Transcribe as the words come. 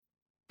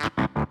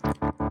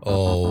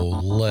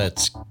Oh,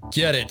 let's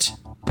get it.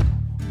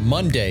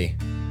 Monday,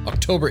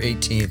 October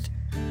 18th,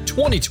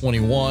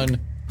 2021.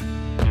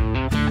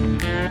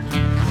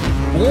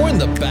 Born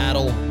the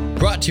Battle,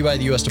 brought to you by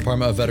the U.S.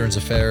 Department of Veterans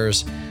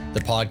Affairs, the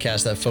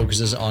podcast that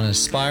focuses on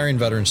inspiring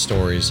veteran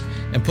stories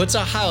and puts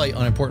a highlight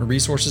on important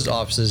resources,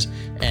 offices,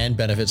 and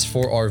benefits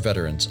for our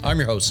veterans. I'm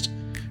your host,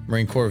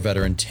 Marine Corps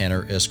veteran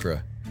Tanner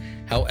Iskra.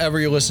 However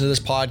you listen to this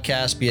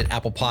podcast, be it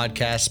Apple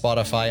Podcasts,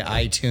 Spotify,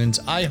 iTunes,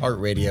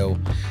 iHeartRadio,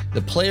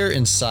 the player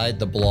inside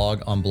the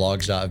blog on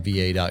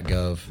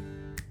blogs.va.gov.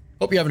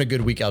 Hope you're having a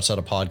good week outside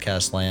of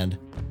podcast land.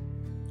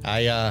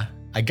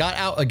 I got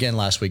out again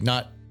last week,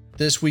 not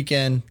this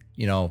weekend,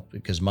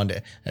 because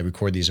Monday I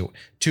record these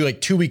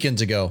two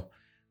weekends ago.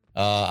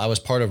 I was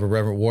part of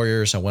Irreverent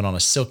Warriors. I went on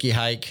a silky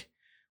hike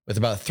with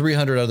about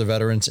 300 other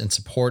veterans in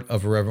support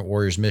of Irreverent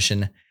Warriors'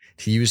 mission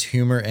to use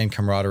humor and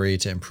camaraderie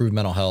to improve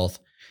mental health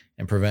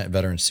and prevent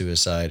veteran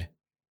suicide.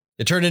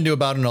 It turned into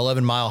about an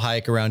 11-mile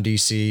hike around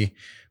DC.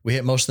 We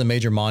hit most of the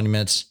major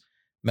monuments,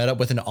 met up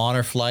with an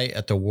honor flight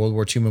at the World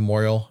War II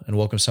Memorial, and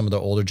welcomed some of the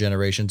older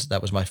generations.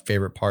 That was my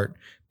favorite part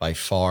by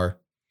far.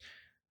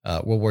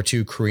 World War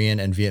II, Korean,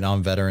 and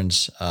Vietnam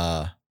veterans.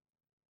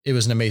 It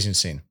was an amazing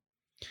scene.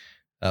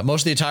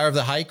 Most of the attire of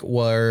the hike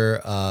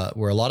were a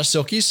lot of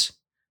silkies,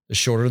 the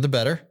shorter the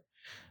better,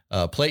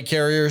 plate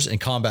carriers,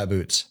 and combat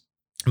boots.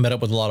 Met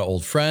up with a lot of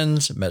old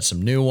friends, met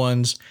some new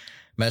ones,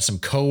 met some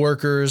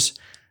coworkers,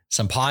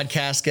 some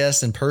podcast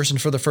guests in person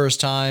for the first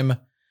time,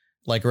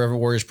 like Irreverent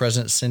Warriors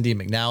President Cindy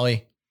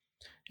McNally.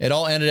 It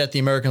all ended at the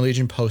American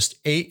Legion Post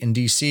 8 in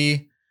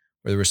DC,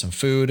 where there was some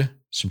food,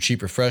 some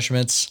cheap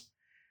refreshments.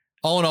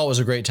 All in all, it was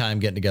a great time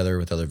getting together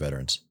with other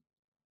veterans.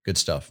 Good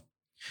stuff.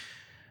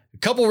 A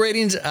couple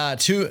ratings,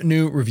 2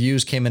 new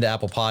reviews came into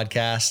Apple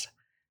Podcast.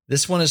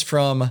 This one is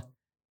from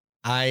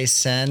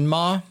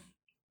Isanma.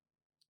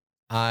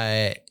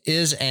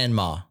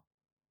 Isanma.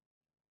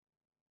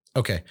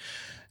 Okay. It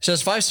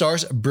says 5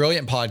 stars,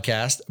 brilliant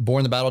podcast.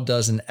 Born the Battle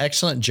does an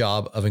excellent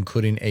job of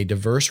including a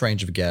diverse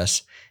range of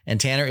guests, and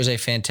Tanner is a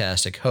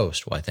fantastic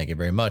host. Why, thank you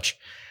very much.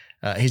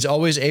 He's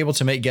always able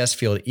to make guests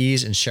feel at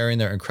ease in sharing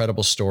their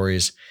incredible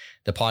stories.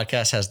 The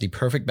podcast has the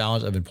perfect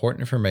balance of important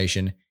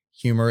information,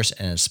 humorous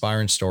and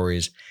inspiring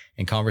stories,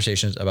 and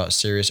conversations about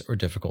serious or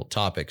difficult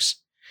topics.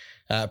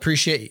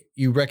 Appreciate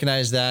you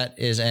recognize that,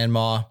 is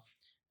Anma.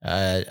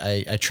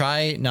 I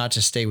try not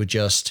to stay with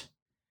just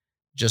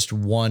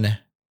one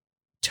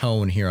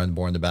tone here on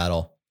Born the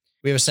Battle.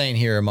 We have a saying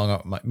here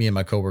among me and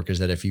my coworkers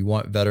that if you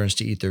want veterans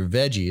to eat their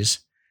veggies,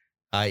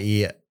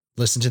 i.e.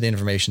 listen to the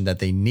information that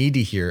they need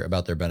to hear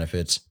about their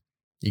benefits,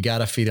 you got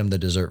to feed them the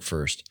dessert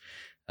first.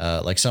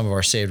 Like some of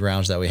our saved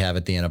rounds that we have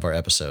at the end of our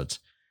episodes.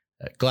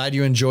 Glad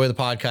you enjoy the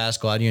podcast.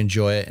 Glad you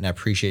enjoy it. And I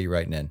appreciate you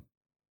writing in.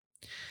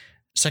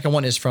 Second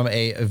one is from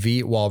a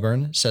V.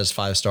 Walburn, says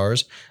 5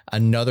 stars.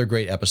 Another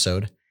great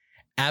episode.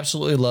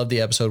 Absolutely loved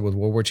the episode with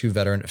World War II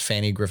veteran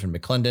Fanny Griffin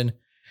McClendon.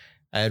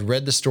 I had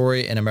read the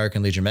story in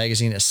American Legion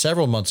magazine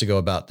several months ago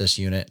about this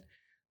unit.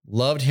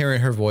 Loved hearing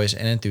her voice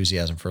and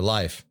enthusiasm for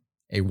life.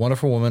 A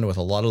wonderful woman with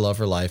a lot of love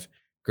for life.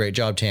 Great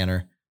job,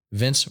 Tanner.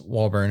 Vince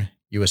Walburn,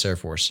 U.S. Air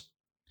Force.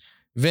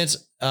 Vince,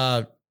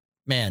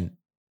 man,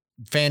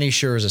 Fanny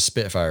sure is a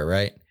spitfire,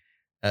 right?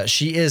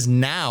 She is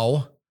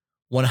now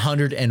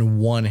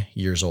 101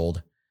 years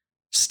old.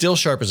 Still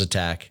sharp as a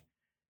tack.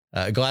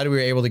 Glad we were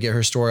able to get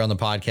her story on the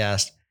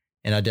podcast,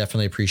 and I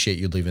definitely appreciate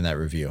you leaving that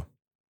review.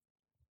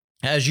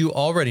 As you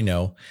already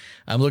know,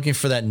 I'm looking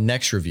for that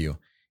next review.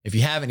 If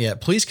you haven't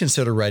yet, please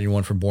consider writing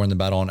one for Born the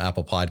Battle on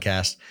Apple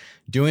Podcasts.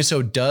 Doing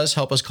so does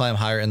help us climb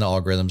higher in the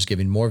algorithms,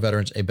 giving more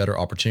veterans a better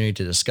opportunity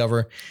to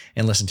discover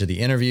and listen to the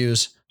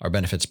interviews, our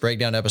benefits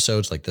breakdown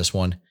episodes like this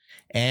one,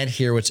 and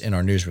hear what's in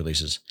our news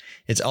releases.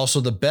 It's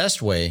also the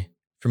best way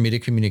for me to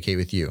communicate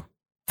with you.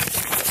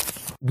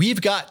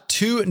 We've got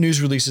 2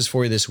 news releases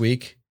for you this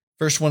week.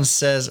 First one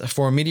says,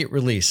 for immediate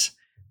release,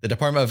 the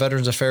Department of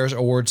Veterans Affairs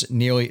awards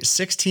nearly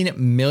 $16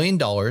 million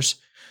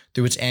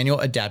through its annual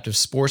Adaptive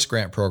Sports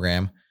Grant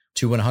Program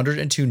to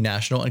 102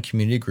 national and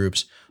community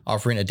groups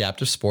offering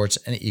adaptive sports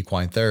and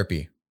equine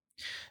therapy.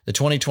 The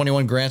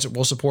 2021 grants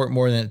will support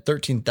more than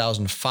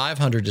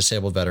 13,500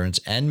 disabled veterans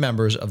and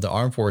members of the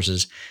armed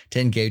forces to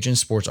engage in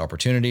sports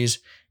opportunities,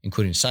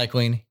 including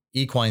cycling,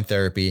 equine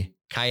therapy,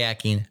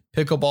 kayaking,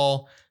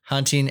 pickleball,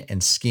 hunting,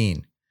 and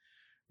skiing.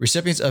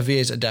 Recipients of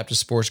VA's adaptive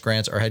sports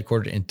grants are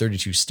headquartered in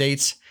 32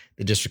 states,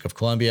 the District of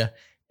Columbia,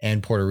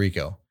 and Puerto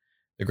Rico.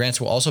 The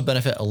grants will also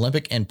benefit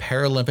Olympic and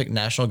Paralympic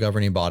national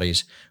governing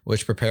bodies,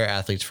 which prepare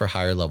athletes for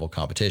higher level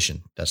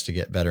competition. That's to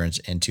get veterans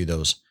into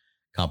those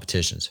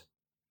competitions.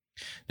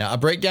 Now, a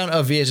breakdown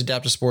of VA's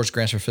adaptive sports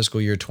grants for fiscal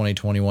year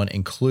 2021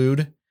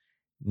 include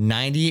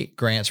 90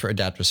 grants for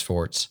adaptive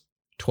sports,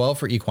 12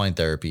 for equine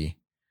therapy,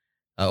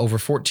 over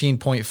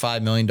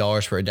 $14.5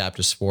 million for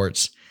adaptive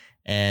sports,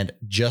 and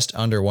just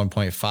under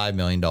 $1.5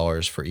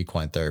 million for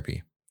equine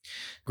therapy.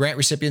 Grant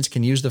recipients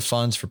can use the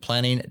funds for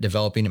planning,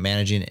 developing,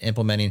 managing, and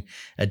implementing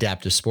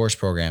adaptive sports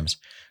programs.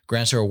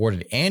 Grants are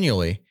awarded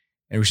annually,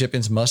 and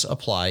recipients must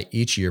apply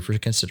each year for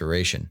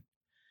consideration.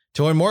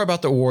 To learn more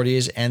about the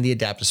awardees and the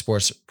Adaptive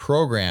Sports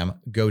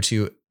program, go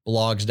to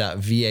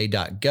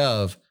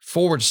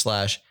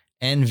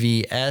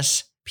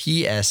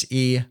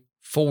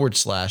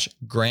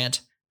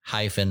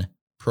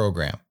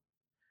blogs.va.gov/NVSPSE/grant-program.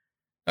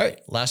 All right,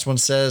 last one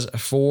says,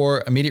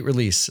 for immediate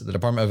release, the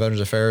Department of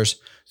Veterans Affairs,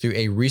 through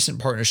a recent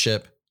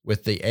partnership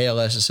with the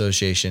ALS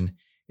Association,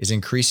 is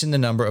increasing the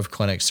number of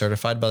clinics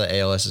certified by the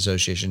ALS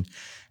Association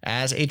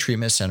as a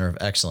treatment center of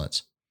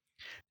excellence.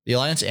 The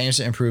Alliance aims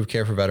to improve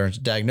care for veterans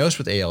diagnosed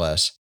with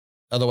ALS,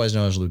 otherwise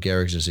known as Lou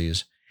Gehrig's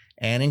disease,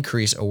 and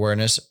increase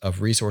awareness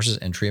of resources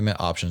and treatment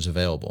options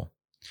available.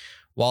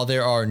 While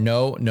there are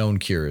no known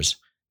cures,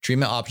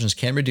 treatment options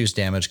can reduce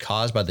damage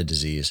caused by the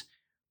disease,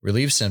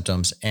 relieve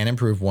symptoms, and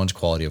improve one's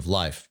quality of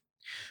life.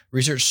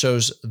 Research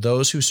shows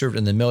those who served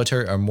in the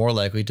military are more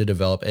likely to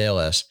develop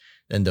ALS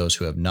than those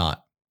who have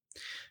not.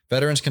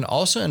 Veterans can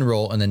also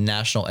enroll in the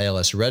National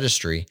ALS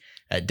Registry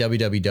at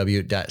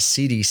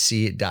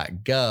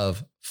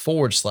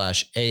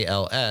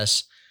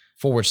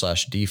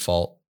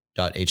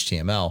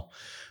www.cdc.gov/ALS/default.html,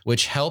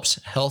 which helps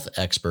health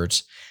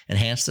experts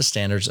enhance the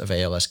standards of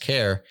ALS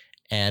care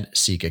and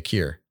seek a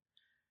cure.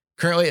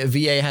 Currently,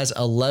 VA has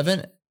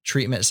 11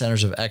 treatment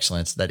centers of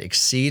excellence that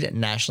exceed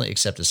nationally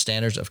accepted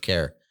standards of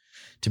care.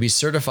 To be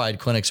certified,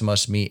 clinics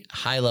must meet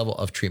high level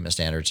of treatment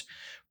standards,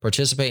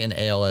 participate in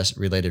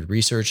ALS-related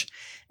research,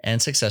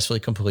 and successfully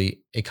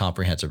complete a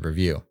comprehensive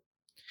review.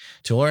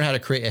 To learn how to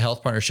create a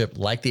health partnership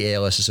like the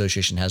ALS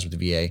Association has with the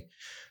VA,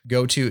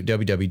 go to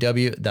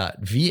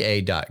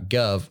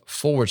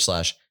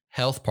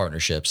www.va.gov/health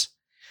partnerships.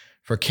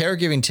 For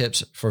caregiving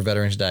tips for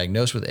veterans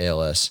diagnosed with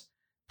ALS,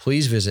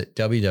 please visit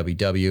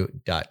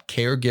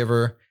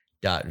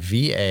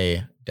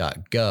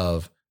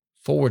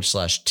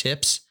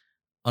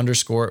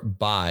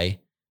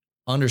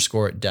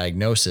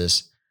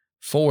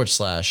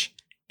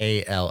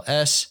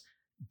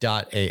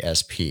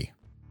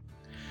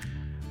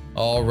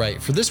All right,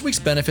 for this week's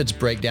benefits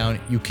breakdown,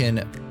 you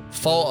can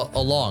follow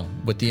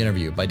along with the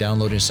interview by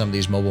downloading some of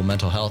these mobile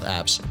mental health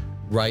apps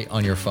right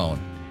on your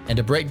phone. And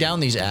to break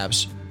down these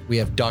apps, we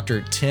have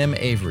Dr. Tim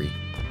Avery.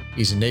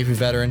 He's a Navy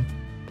veteran,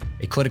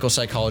 a clinical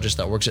psychologist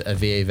that works at a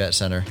VA vet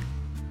center,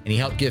 and he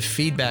helped give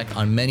feedback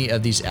on many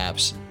of these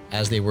apps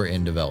as they were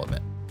in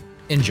development.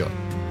 Enjoy.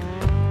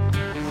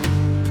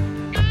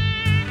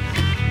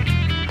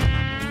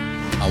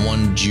 I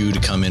wanted you to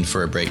come in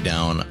for a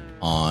breakdown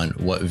on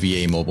what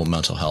VA mobile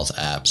mental health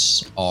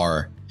apps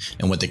are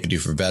and what they can do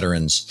for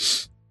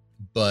veterans.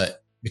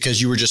 But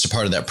because you were just a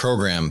part of that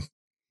program,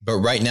 but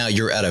right now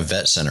you're at a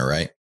vet center,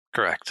 right?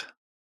 Correct.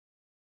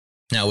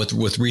 Now,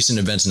 with recent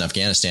events in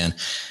Afghanistan,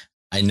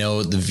 I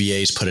know the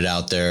VA's put it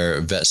out there.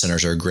 Vet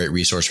centers are a great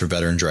resource for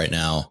veterans right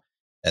now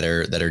that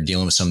are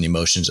dealing with some of the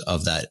emotions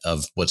of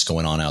what's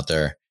going on out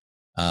there.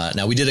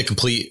 Now, we did a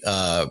complete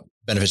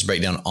benefits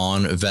breakdown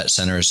on vet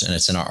centers, and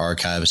it's in our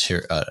archives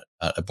here at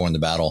Born the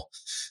Battle.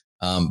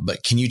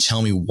 But can you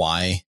tell me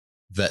why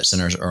vet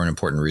centers are an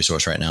important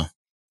resource right now?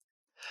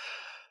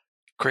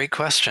 Great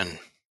question.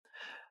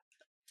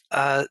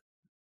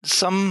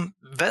 Some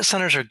vet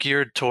centers are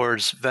geared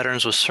towards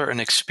veterans with certain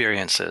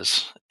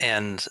experiences,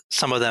 and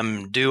some of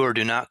them do or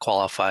do not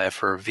qualify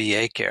for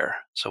VA care.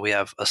 So we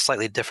have a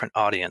slightly different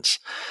audience,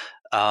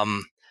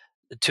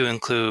 to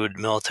include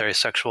military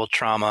sexual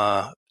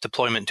trauma,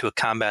 deployment to a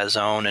combat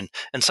zone, and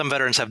some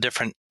veterans have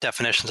different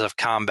definitions of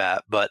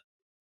combat, but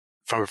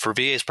for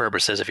VA's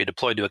purposes, if you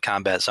deployed to a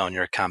combat zone,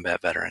 you're a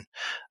combat veteran.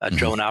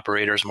 Drone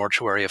operators,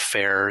 mortuary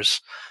affairs,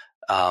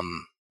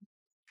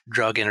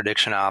 drug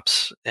interdiction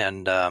ops,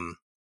 and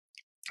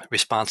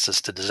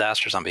responses to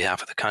disasters on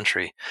behalf of the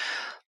country.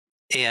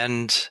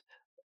 And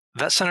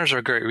vet centers are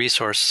a great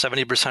resource.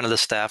 70% of the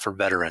staff are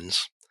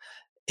veterans,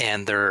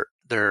 and they're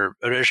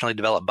originally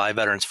developed by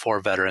veterans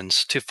for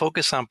veterans to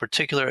focus on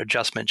particular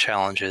adjustment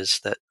challenges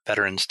that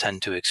veterans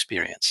tend to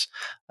experience.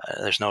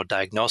 There's no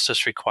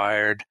diagnosis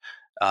required.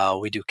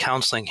 We do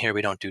counseling here.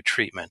 We don't do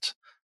treatment.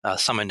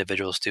 Some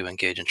individuals do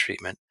engage in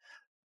treatment,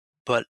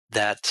 but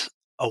that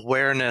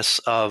awareness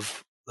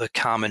of the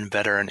common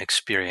veteran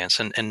experience,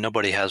 and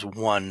nobody has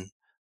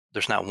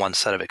there's not one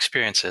set of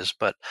experiences,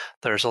 but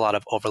there's a lot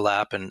of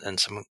overlap and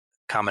some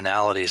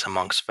commonalities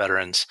amongst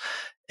veterans.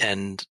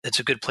 And it's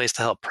a good place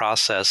to help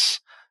process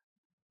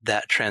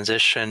that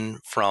transition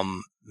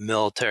from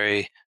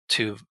military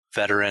to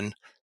veteran,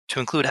 to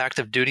include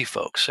active duty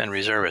folks and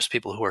reservists,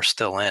 people who are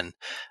still in,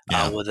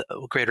 with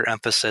a greater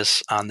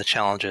emphasis on the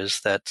challenges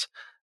that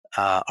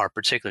are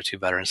particular to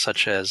veterans,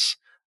 such as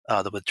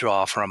the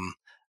withdrawal from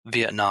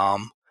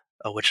Vietnam,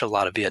 which a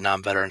lot of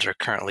Vietnam veterans are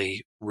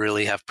currently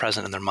really have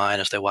present in their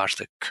mind as they watch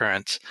the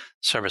current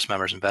service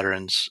members and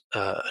veterans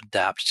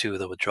adapt to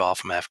the withdrawal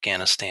from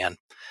Afghanistan.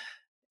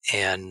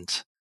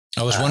 And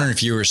I was wondering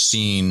if you were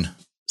seeing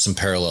some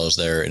parallels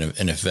there,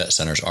 and if vet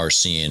centers are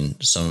seeing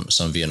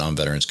some Vietnam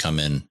veterans come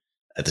in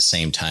at the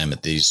same time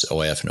that these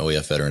OIF and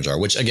OEF veterans are.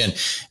 Which again,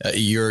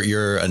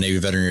 you're a Navy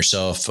veteran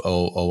yourself,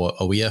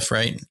 OEF,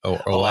 right?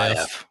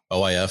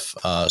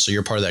 OIF. So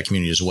you're part of that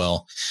community as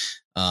well.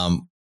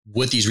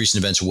 with these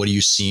recent events, what are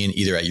you seeing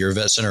either at your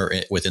vet center or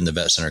within the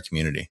vet center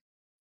community?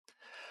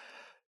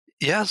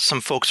 Yeah,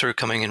 some folks are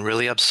coming in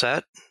really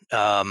upset.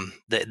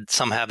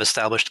 Some have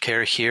established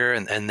care here,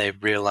 and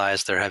they've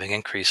realized they're having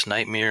increased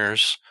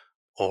nightmares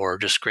or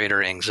just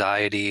greater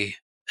anxiety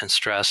and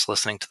stress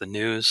listening to the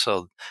news.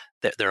 So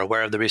they're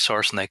aware of the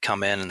resource, and they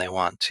come in and they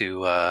want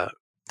to.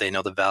 They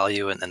know the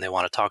value, and they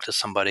want to talk to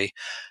somebody.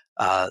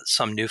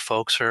 Some new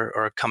folks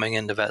are coming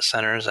into vet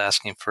centers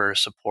asking for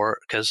support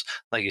because,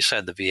 like you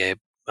said, the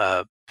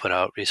VA put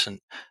out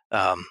recent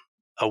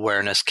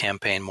awareness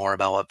campaign more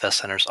about what vet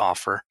centers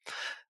offer.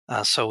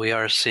 So we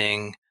are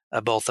seeing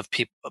both of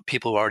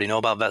people who already know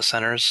about vet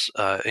centers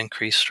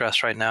increase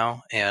stress right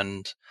now,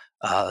 and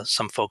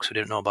some folks who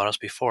didn't know about us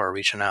before are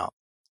reaching out.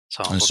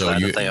 So And we're so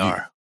glad that they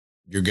are.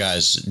 your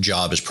guys'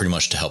 job is pretty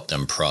much to help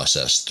them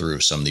process through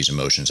some of these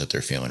emotions that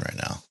they're feeling right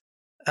now.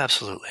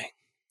 Absolutely.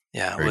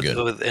 Yeah, Very good.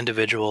 with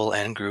individual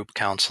and group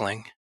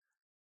counseling.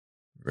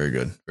 Very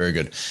good. Very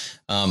good.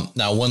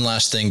 Now, one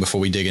last thing before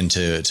we dig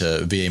into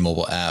VA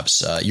mobile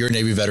apps. You're a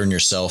Navy veteran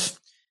yourself.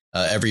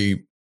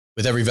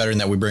 With every veteran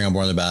that we bring on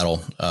board the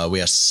battle,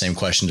 we ask the same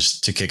question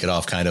just to kick it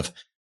off kind of.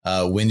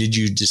 When did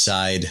you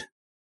decide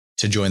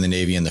to join the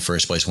Navy in the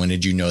first place? When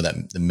did you know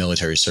that the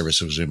military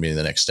service was going to be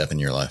the next step in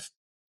your life?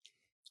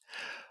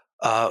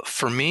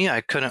 For me, I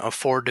couldn't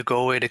afford to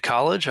go away to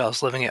college. I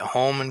was living at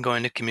home and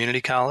going to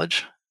community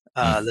college.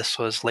 This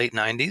was late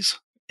 90s.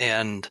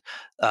 And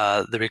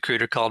the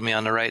recruiter called me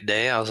on the right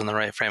day. I was in the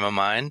right frame of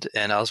mind,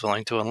 and I was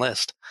willing to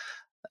enlist.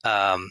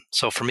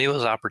 So for me, it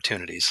was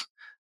opportunities.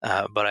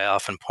 But I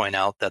often point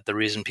out that the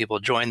reason people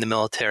join the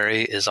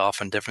military is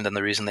often different than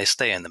the reason they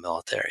stay in the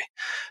military.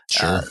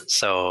 Sure.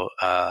 So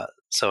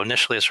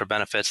initially it's for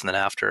benefits, and then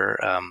after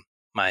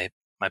my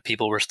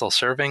people were still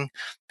serving,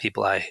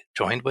 people I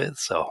joined with.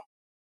 So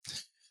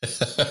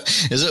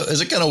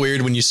Is it kind of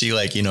weird when you see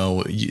like,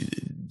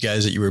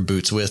 guys that you were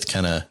boots with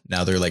kind of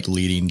now they're like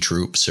leading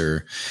troops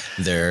or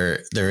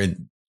they're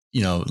in,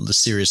 the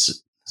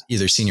serious,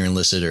 either senior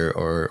enlisted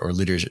or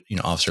leaders,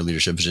 officer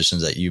leadership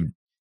positions that you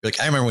like,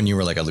 I remember when you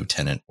were like a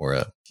lieutenant or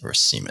a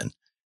seaman.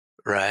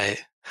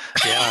 right.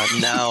 Yeah.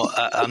 Now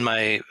on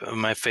my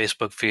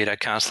Facebook feed, I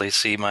constantly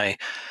see my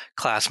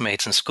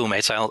classmates and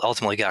schoolmates. I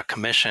ultimately got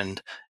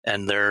commissioned,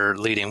 and they're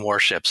leading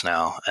warships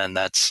now, and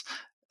that's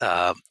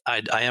I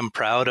am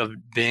proud of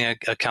being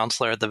a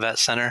counselor at the vet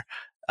center,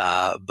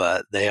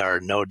 but they are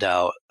no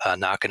doubt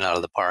knocking it out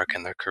of the park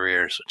in their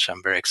careers, which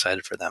I'm very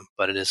excited for them.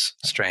 But it is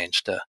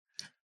strange to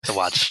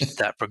watch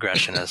that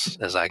progression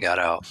as I got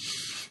out.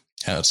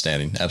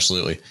 Outstanding.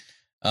 Absolutely.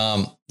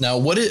 Now,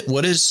 what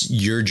is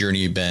your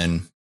journey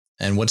been,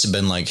 and what's it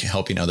been like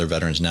helping other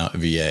veterans now at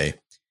VA?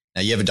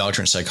 Now, you have a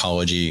doctorate in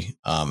psychology.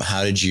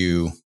 How did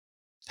you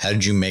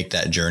make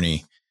that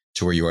journey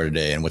to where you are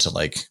today, and what's it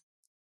like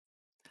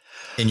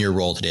in your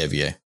role today at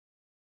VA?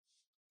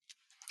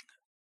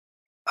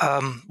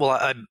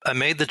 Well, I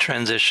made the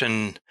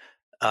transition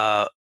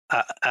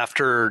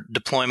after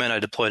deployment. I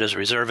deployed as a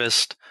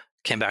reservist,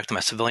 came back to my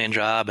civilian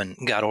job, and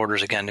got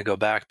orders again to go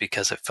back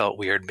because it felt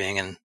weird being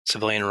in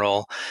civilian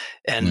role,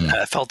 and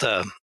I felt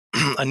a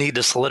need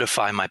to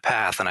solidify my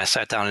path. And I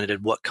sat down and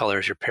did What Color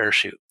is Your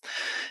Parachute?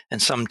 And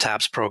some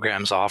TAPS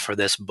programs offer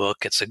this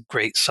book. It's a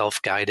great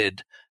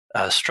self-guided,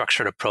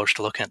 structured approach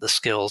to looking at the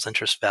skills,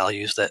 interests,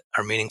 values that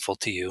are meaningful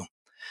to you.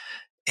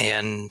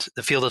 And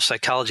the field of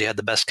psychology had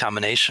the best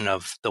combination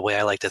of the way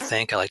I like to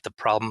think. I like to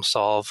problem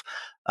solve.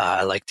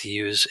 I like to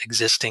use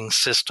existing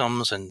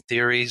systems and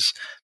theories.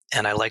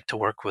 And I like to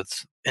work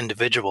with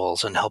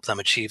individuals and help them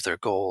achieve their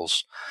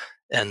goals.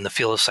 And the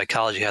field of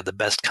psychology had the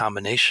best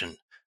combination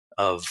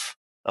of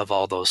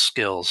all those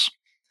skills.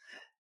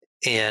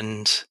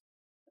 And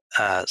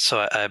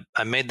so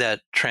I made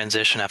that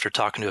transition after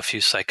talking to a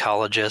few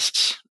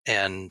psychologists,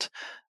 and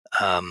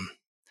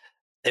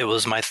it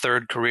was my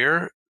third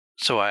career.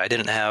 So I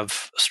didn't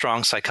have a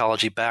strong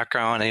psychology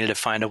background. I needed to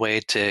find a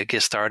way to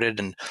get started.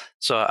 And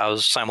so I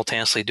was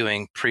simultaneously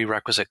doing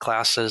prerequisite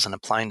classes and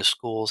applying to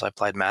schools. I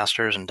applied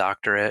master's and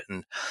doctorate.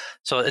 And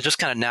so it just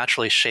kind of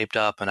naturally shaped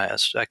up. And I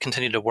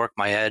continued to work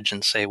my edge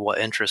and say what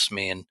interests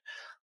me. And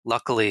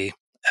luckily,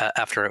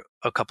 after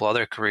a couple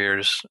other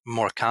careers,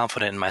 more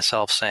confident in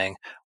myself saying,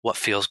 what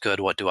feels good?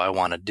 What do I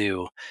want to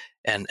do?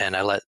 And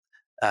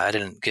I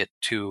didn't get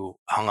too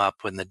hung up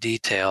in the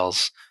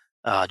details.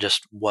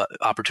 Just what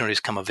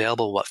opportunities come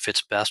available, what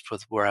fits best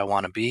with where I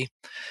want to be.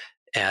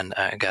 And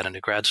I got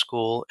into grad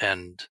school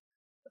and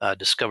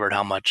discovered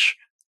how much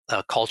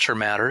culture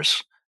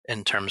matters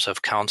in terms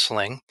of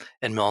counseling,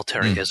 and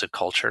military is a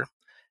culture,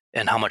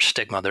 and how much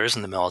stigma there is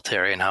in the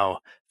military, and how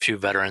few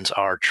veterans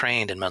are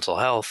trained in mental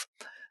health.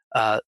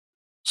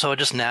 So it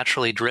just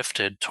naturally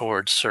drifted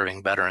towards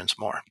serving veterans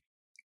more.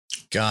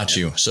 Got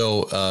you.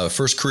 So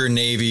first career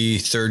Navy,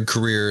 third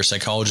career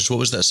psychologist. What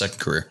was that second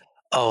career?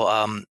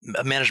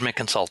 Management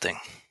consulting.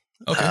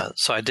 Okay.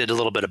 So I did a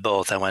little bit of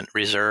both. I went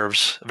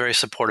reserves, a very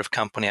supportive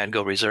company. I'd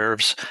go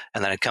reserves,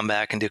 and then I'd come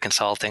back and do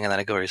consulting, and then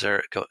I'd go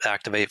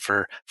activate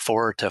for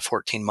 4 to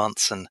 14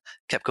 months, and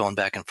kept going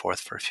back and forth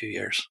for a few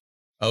years.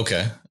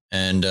 Okay.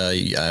 And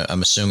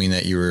I'm assuming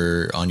that you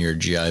were on your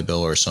GI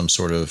Bill or some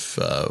sort of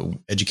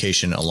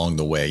education along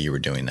the way. You were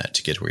doing that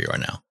to get to where you are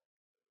now.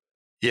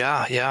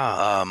 Yeah,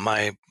 yeah.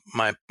 My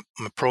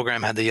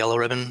program had the yellow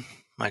ribbon.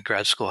 My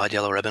grad school had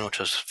yellow ribbon, which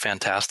was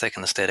fantastic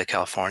in the state of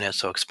California. It's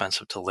so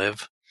expensive to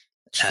live.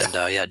 And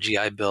Yeah. yeah,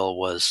 GI Bill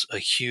was a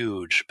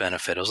huge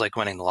benefit. It was like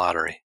winning the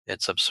lottery.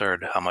 It's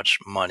absurd how much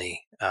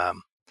money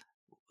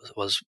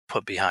was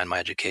put behind my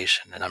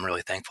education, and I'm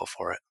really thankful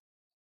for it.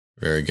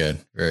 Very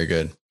good. Very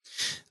good.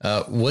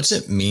 What's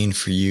it mean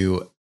for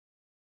you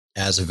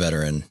as a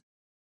veteran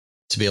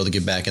to be able to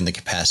give back in the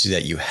capacity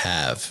that you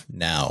have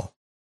now?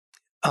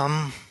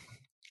 Um,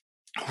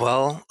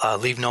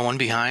 leave no one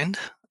behind,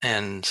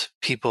 and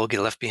people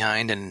get left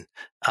behind, and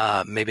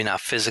maybe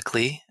not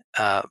physically,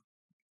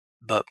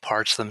 but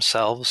parts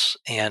themselves.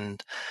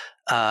 And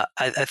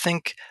I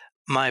think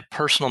my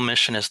personal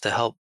mission is to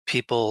help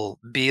people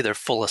be their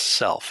fullest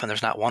self, and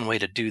there's not one way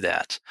to do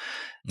that.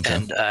 Okay.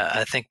 And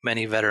I think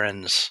many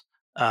veterans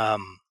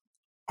um,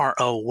 aren't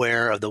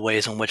aware of the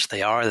ways in which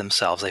they are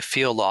themselves. They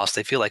feel lost.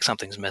 They feel like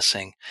something's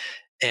missing,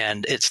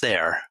 and it's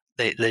there.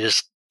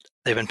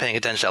 They've been paying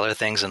attention to other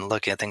things and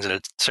looking at things in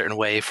a certain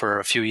way for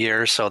a few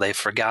years, so they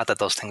forgot that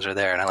those things are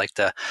there. And I like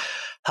to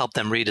help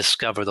them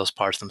rediscover those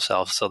parts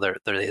themselves, so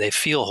they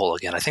feel whole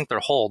again. I think they're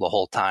whole the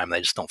whole time.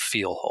 They just don't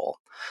feel whole,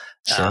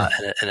 Sure.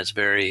 and it's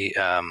very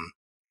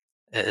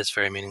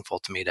meaningful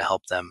to me to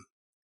help them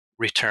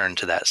return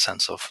to that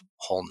sense of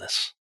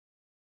wholeness.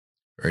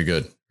 Very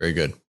good. Very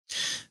good.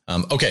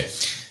 Okay.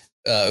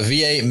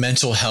 VA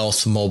mental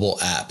health mobile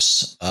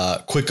apps.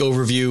 Quick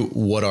overview.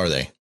 What are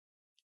they?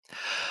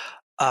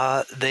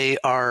 They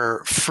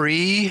are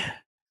free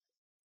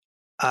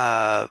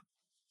mobile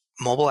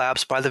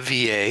apps by the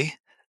VA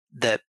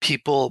that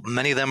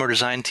many of them are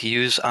designed to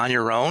use on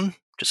your own.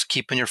 Just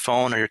keep in your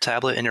phone or your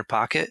tablet in your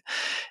pocket.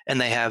 And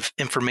they have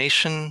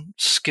information,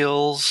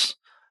 skills,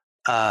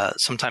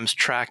 sometimes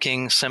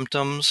tracking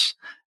symptoms,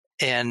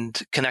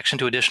 and connection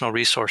to additional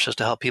resources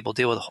to help people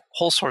deal with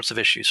whole sorts of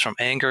issues, from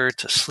anger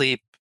to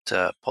sleep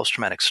to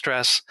post-traumatic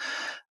stress,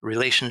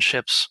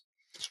 relationships.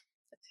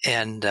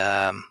 And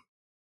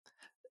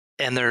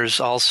there's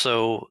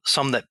also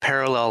some that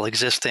parallel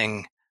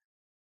existing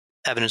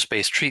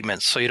evidence-based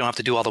treatments, so you don't have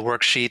to do all the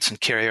worksheets and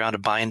carry around a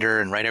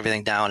binder and write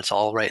everything down. It's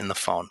all right in the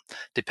phone,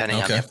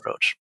 depending on the Okay.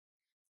 approach.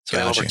 So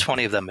we have over Gotcha.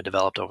 20 of them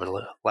developed over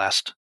the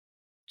last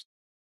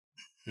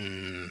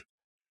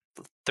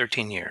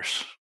 13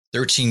 years.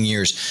 13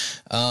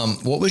 years.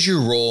 What was your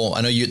role?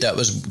 I know that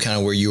was kind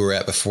of where you were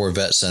at before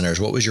Vet Centers.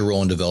 What was your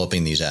role in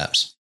developing these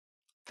apps?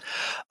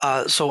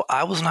 So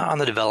I was not on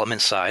the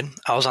development side.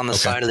 I was on the Okay.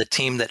 side of the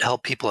team that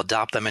helped people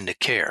adopt them into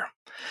care.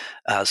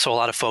 So a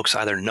lot of folks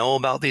either know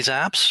about these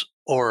apps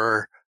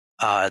or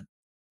and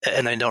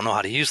they don't know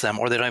how to use them,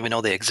 or they don't even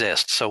know they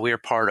exist. So we're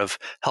part of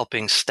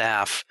helping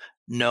staff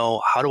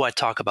know, how do I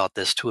talk about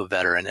this to a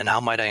veteran, and how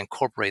might I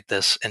incorporate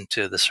this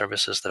into the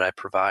services that I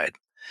provide.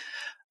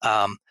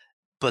 Um,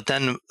 but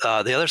then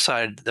the other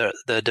side,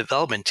 the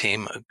development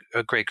team,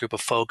 a great group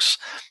of folks,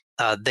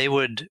 we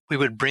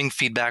would bring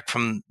feedback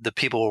from the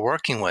people we're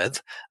working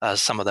with,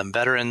 some of them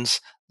veterans,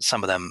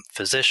 some of them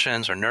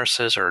physicians or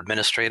nurses or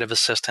administrative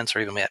assistants, or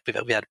even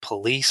we had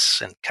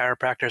police and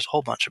chiropractors, a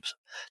whole bunch of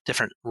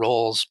different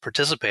roles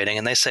participating.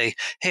 And they say,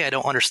 hey, I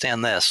don't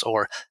understand this,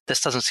 or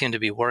this doesn't seem to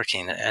be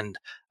working, and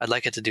I'd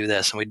like it to do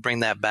this. And we'd bring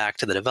that back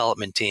to the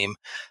development team.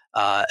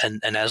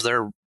 And as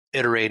they're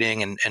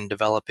iterating and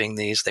developing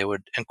these, they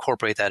would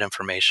incorporate that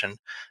information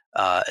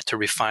to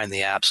refine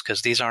the apps,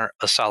 because these aren't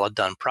a solid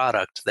done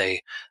product.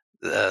 There's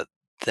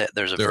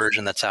a They're,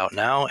 version that's out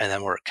now, and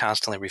then we're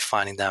constantly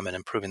refining them and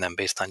improving them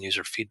based on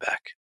user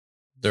feedback.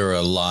 they're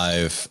a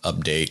live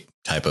update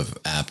type of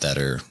app that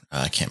are,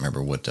 I can't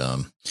remember what, I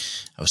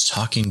was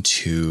talking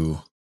to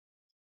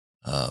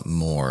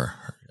Moore.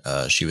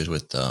 She was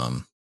with,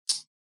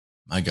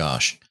 my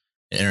gosh,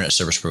 an internet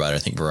service provider. I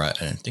think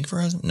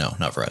Verizon. No,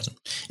 not Verizon.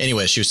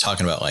 Anyway, she was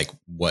talking about like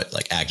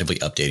actively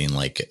updating,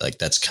 like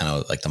that's kind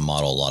of like the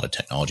model a lot of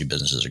technology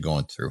businesses are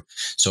going through.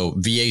 So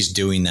VA's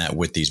doing that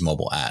with these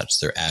mobile apps.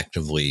 They're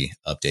actively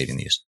updating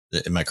these.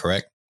 Am I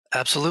correct?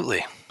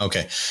 Absolutely.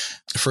 Okay.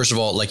 First of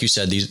all, like you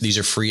said, these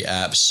are free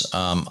apps.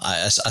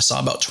 I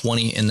saw about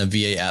 20 in the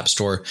VA App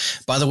Store.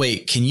 By the way,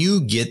 can you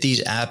get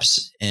these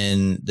apps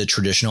in the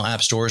traditional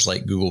app stores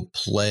like Google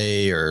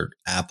Play or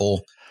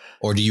Apple,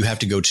 or do you have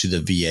to go to the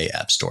VA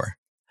App Store?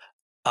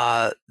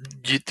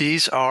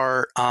 These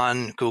are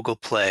on Google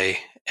Play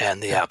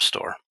and the App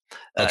Store.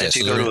 Okay, If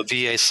you so go to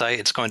they're a VA site,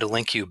 it's going to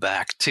link you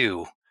back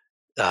to,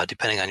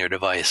 depending on your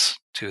device,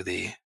 to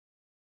the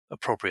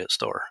appropriate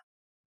store.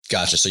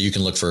 gotcha. So you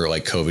can look for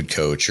like COVID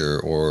Coach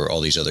or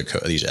all these other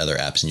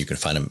apps, and you can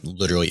find them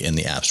literally in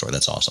the App Store.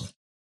 That's awesome.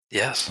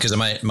 Yes. Because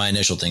my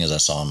initial thing is I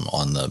saw them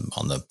on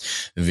the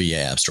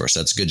VA App Store, so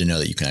that's good to know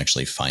that you can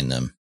actually find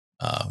them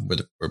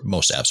where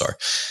most apps are.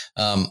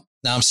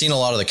 Now I'm seeing a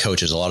lot of the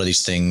coaches, a lot of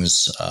these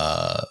things,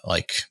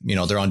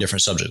 they're on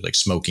different subjects like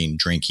smoking,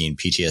 drinking,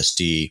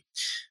 PTSD,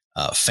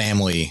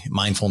 family,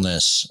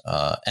 mindfulness,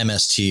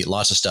 MST,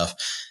 lots of stuff.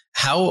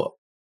 How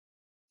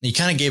You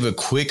kind of gave a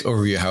quick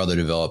overview of how they're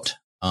developed.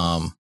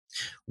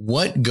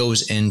 What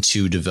goes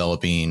into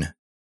developing,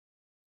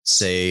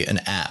 say, an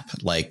app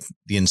like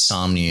the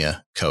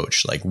Insomnia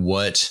Coach? Like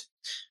what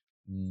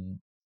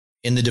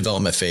in the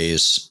development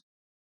phase,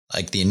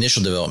 like the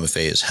initial development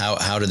phase,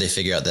 how do they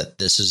figure out that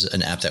this is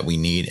an app that we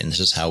need and this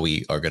is how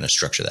we are going to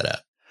structure that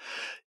app?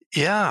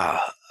 Yeah.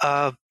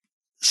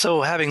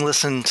 So having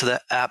listened to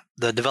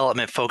the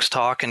development folks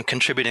talk and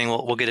contributing,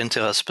 we'll get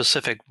into a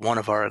specific one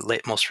of our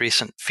most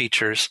recent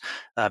features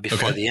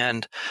before the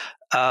end.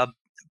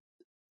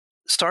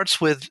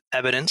 Starts with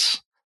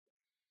evidence.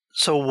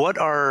 So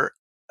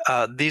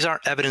these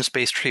aren't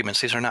evidence-based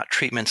treatments. These are not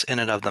treatments in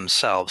and of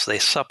themselves. They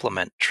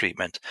supplement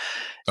treatment.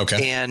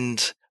 Okay.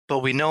 But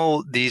we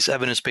know these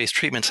evidence-based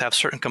treatments have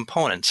certain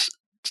components,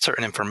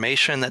 certain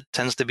information that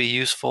tends to be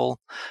useful,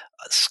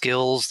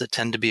 skills that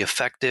tend to be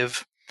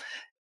effective.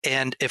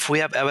 And if we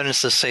have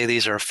evidence to say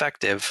these are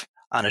effective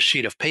on a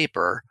sheet of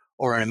paper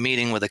or in a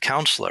meeting with a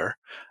counselor,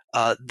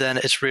 then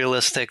it's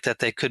realistic that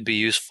they could be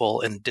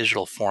useful in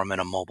digital form in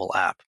a mobile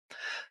app.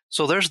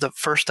 So there's the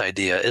first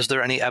idea. Is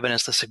there any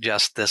evidence to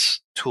suggest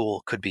this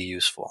tool could be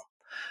useful?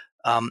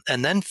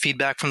 And then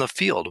feedback from the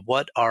field.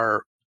 What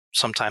are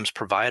sometimes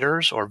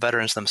providers or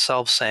veterans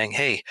themselves saying,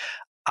 hey,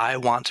 I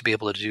want to be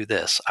able to do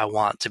this. I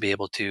want to be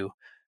able to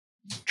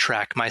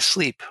track my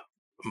sleep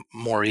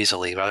more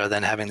easily rather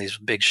than having these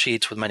big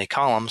sheets with many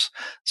columns.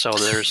 So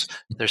there's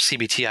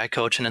CBTI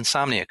coach and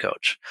insomnia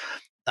coach.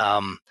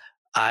 I'm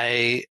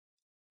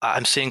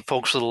seeing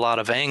folks with a lot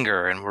of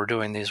anger, and we're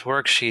doing these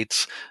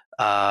worksheets,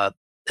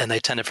 and they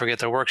tend to forget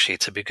their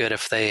worksheets. It'd be good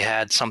if they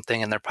had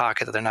something in their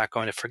pocket that they're not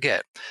going to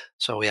forget.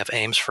 So we have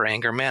aims for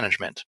anger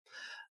management.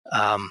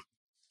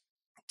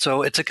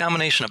 So it's a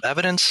combination of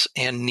evidence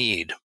and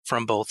need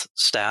from both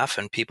staff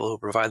and people who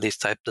provide this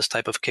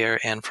type of care,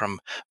 and from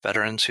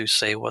veterans who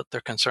say what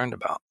they're concerned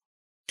about.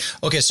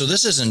 Okay, so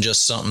this isn't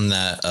just something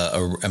that,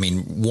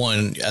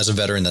 one, as a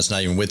veteran that's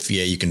not even with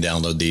VA, you can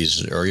download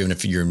these, or even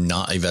if you're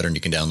not a veteran,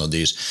 you can download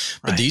these.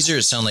 But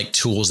these sound like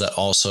tools that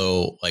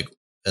also,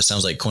 that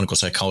sounds like clinical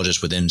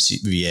psychologists within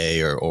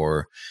VA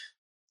or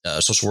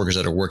social workers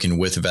that are working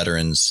with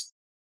veterans,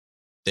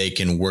 they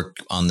can work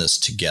on this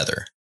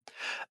together.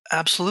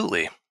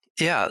 Absolutely.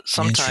 Yeah,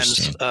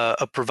 sometimes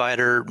a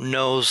provider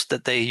knows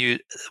that they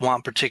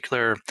want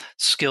particular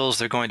skills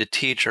they're going to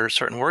teach or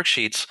certain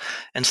worksheets.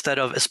 Instead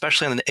of,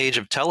 especially in the age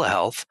of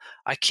telehealth,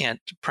 I can't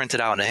print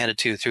it out and hand it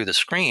to you through the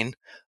screen,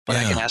 but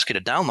I can ask you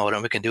to download it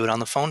and we can do it on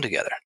the phone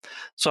together.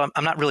 So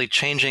I'm not really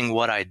changing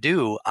what I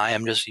do. I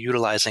am just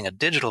utilizing a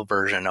digital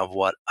version of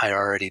what I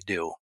already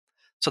do.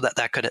 So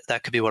that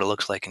could be what it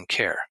looks like in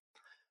care.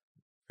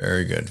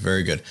 Very good.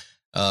 Very good.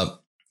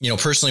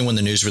 Personally, when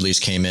the news release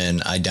came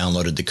in, I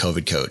downloaded the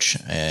COVID Coach,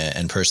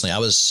 and personally, I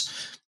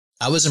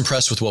was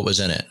impressed with what was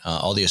in it.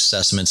 All the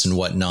assessments and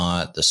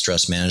whatnot, the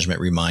stress management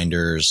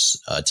reminders,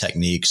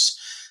 techniques,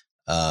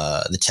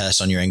 the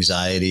tests on your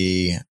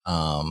anxiety,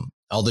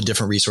 all the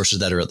different resources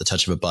that are at the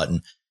touch of a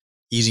button.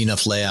 Easy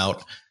enough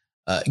layout.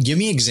 Give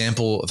me an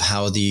example of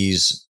how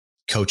these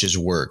coaches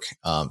work.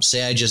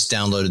 Say I just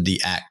downloaded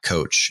the ACT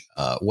Coach.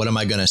 What am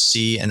I going to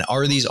see? And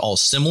are these all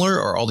similar,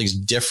 or are all these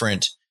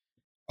different?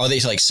 Are they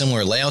like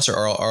similar layouts, or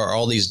are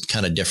all these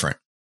kind of different?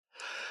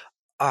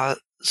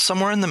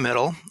 Somewhere in the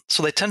middle.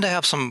 So they tend to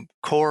have some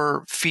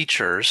core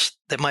features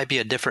that might be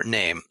a different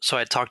name. So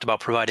I talked about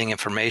providing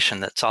information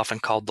that's often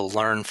called the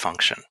learn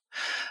function.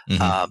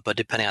 But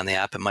depending on the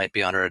app, it might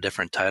be under a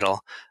different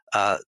title.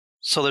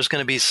 So there's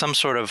going to be some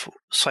sort of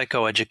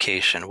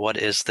psychoeducation. What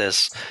is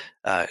this?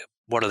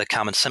 What are the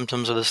common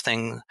symptoms of this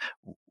thing?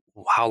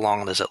 How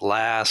long does it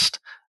last?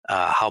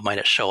 How might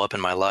it show up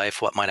in my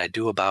life? What might I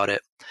do about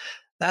it?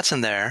 That's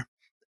in there.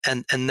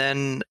 And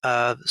then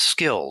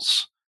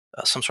skills,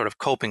 some sort of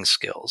coping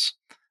skills.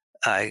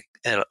 I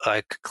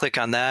click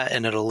on that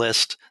and it'll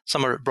list,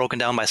 some are broken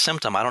down by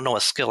symptom. I don't know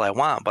what skill I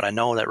want, but I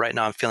know that right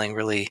now I'm feeling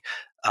really,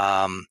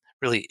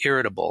 really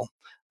irritable.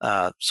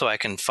 So I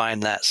can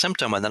find that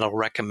symptom, and then it'll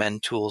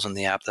recommend tools in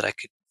the app that I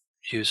could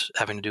use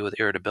having to do with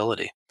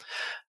irritability.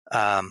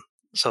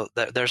 So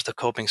there's the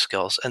coping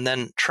skills. And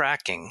then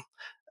tracking.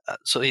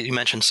 So you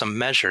mentioned some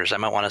measures. I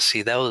might want to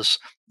see those,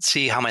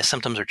 see how my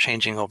symptoms are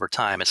changing over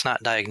time. It's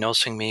not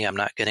diagnosing me. I'm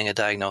not getting a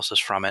diagnosis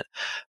from it,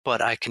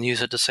 but I can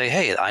use it to say,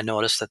 hey, I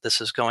noticed that this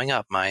is going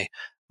up. My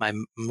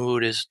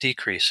mood is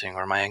decreasing,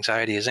 or my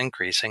anxiety is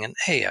increasing, and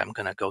hey, I'm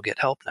going to go get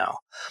help now.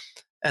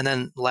 And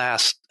then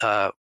last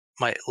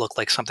might look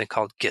like something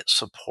called Get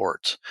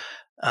Support.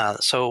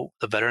 So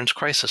the Veterans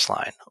Crisis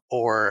Line,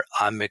 or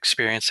I'm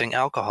experiencing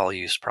alcohol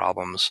use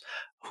problems.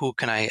 Who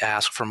can I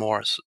ask for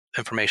more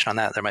information on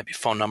that? There might be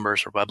phone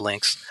numbers or web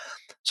links.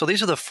 So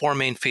these are the four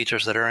main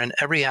features that are in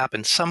every app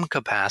in some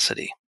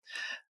capacity.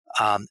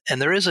 And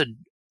there is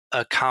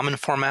a common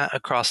format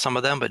across some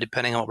of them, but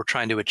depending on what we're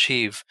trying to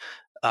achieve,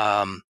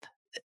 we're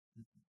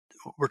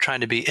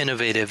trying to be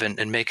innovative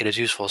and make it as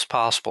useful as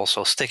possible.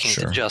 So sticking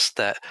to just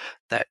that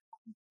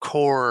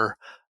core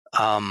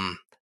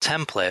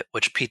template,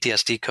 which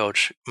PTSD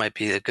Coach might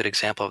be a good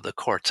example of the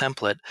core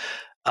template,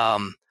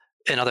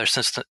 in other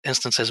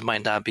instances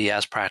might not be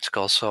as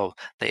practical. So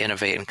they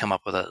innovate and come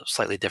up with a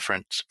slightly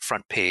different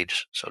front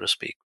page, so to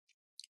speak.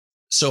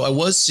 So I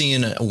was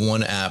seeing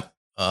one app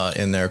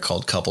in there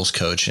called Couples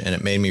Coach, and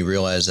it made me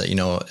realize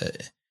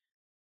that,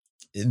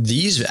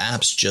 these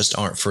apps just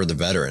aren't for the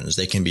veterans.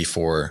 They can be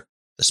for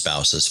the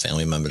spouses,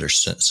 family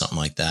members, something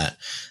like that.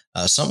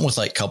 Something with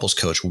like Couples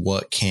Coach,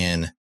 what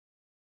can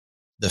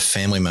the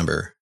family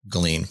member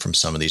glean from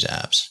some of these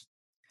apps?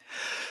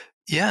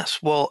 Yes.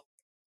 Well,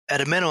 at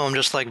a minimum,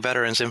 just like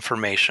veterans,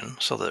 information.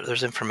 So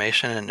there's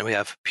information, and we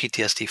have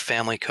PTSD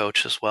family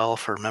coach as well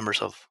for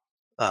members of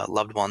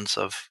loved ones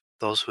of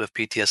those who have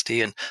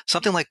PTSD. And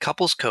something like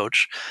Couples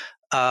Coach,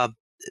 uh,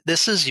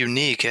 this is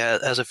unique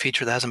as a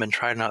feature that hasn't been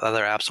tried in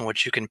other apps, in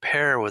which you can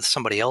pair with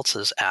somebody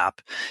else's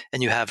app,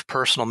 and you have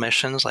personal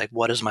missions like,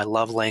 what is my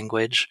love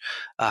language?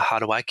 How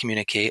do I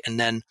communicate? And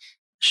then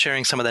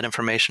sharing some of that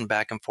information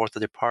back and forth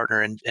with your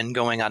partner, and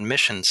going on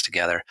missions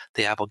together.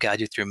 The app will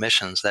guide you through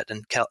missions that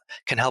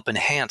can help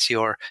enhance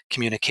your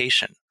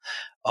communication,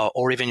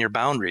 or even your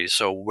boundaries.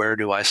 So where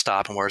do I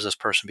stop and where does this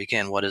person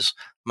begin? What is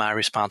my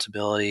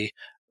responsibility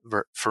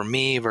for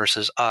me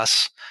versus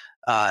us?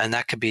 And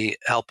that could be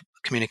help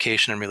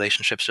communication and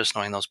relationships, just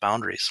knowing those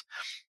boundaries.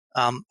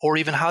 Or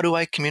even, how do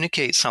I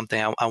communicate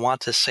something? I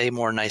want to say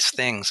more nice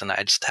things, and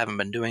I just haven't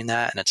been doing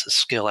that. And it's a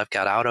skill I've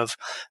got out of.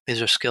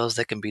 These are skills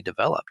that can be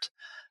developed.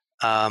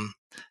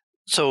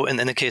 So in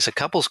the case of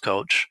Couples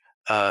Coach,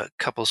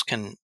 couples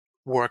can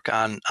work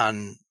on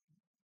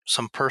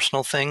some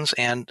personal things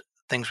and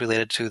things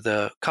related to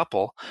the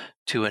couple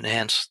to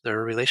enhance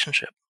their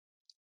relationship.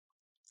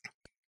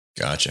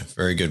 Gotcha.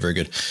 Very good. Very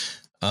good.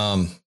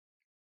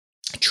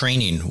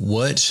 Training.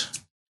 What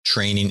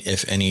training,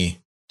 if any,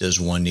 does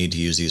one need to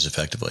use these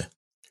effectively?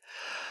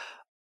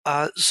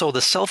 So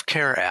the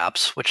self-care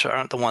apps, which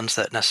aren't the ones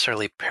that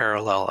necessarily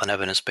parallel an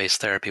evidence-based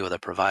therapy with a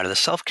provider, the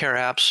self-care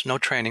apps, no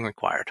training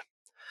required.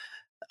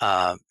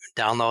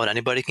 Download,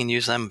 anybody can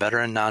use them,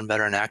 veteran,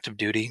 non-veteran, active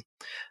duty.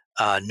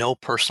 No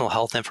personal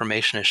health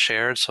information is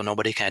shared, so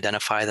nobody can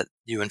identify that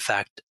you in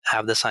fact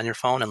have this on your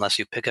phone unless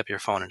you pick up your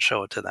phone and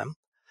show it to them.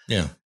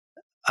 Yeah.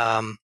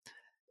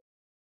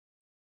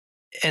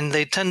 And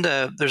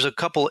there's a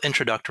couple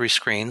introductory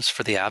screens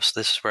for the apps.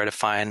 This is where to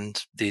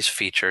find these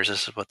features.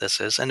 This is what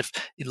this is. And if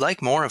you'd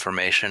like more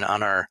information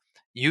on our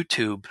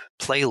YouTube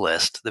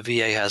playlist, the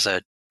VA has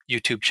a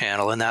YouTube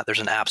channel. In that, there's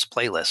an apps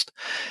playlist.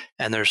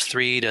 And there's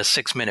 3 to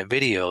 6 minute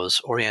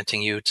videos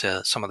orienting you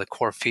to some of the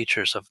core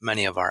features of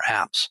many of our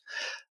apps.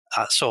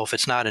 So if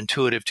it's not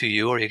intuitive to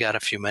you, or you got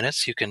a few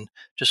minutes, you can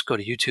just go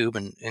to YouTube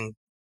and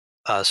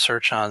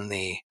search on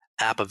the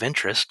app of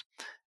interest.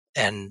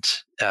 And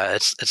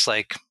it's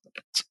like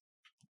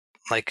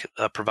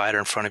a provider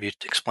in front of you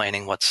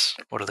explaining what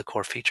are the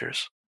core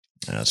features.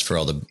 That's for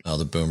all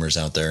the boomers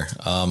out there.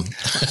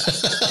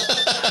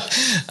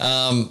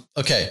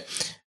 Okay,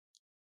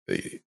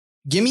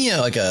 give me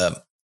an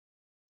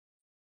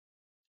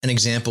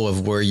example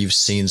of where you've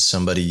seen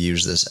somebody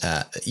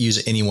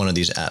use any one of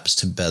these apps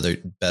to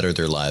better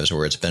their lives,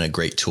 where it's been a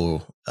great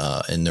tool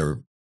in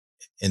their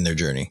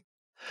journey.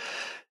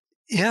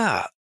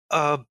 Yeah.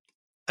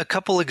 A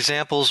couple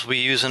examples we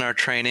use in our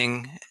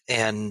training,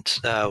 and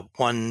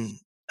one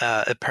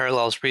it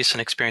parallels recent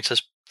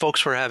experiences.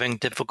 Folks were having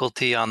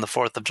difficulty on the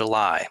 4th of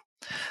July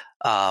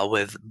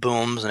with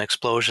booms and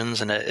explosions,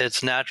 and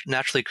it's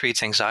naturally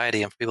creates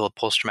anxiety, and for people with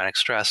post-traumatic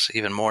stress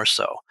even more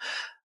so.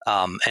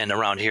 And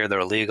around here, they're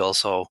illegal,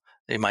 so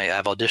you might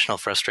have additional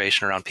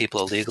frustration around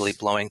people illegally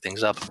blowing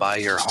things up by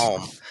your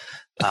home.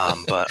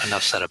 But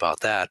enough said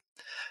about that.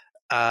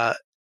 Are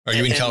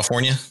you in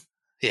California?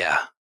 Yeah.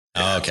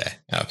 Oh, okay.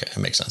 That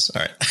makes sense.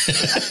 All right.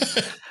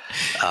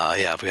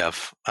 Yeah,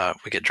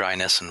 we get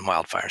dryness and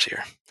wildfires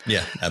here.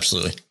 Yeah,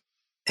 absolutely.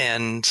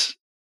 And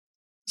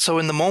so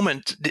in the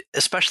moment,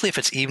 especially if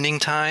it's evening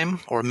time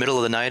or middle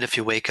of the night, if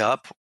you wake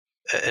up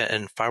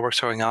and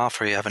fireworks going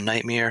off, or you have a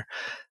nightmare,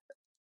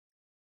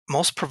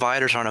 most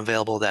providers aren't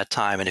available at that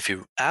time. And if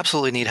you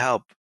absolutely need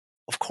help,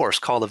 of course,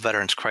 call the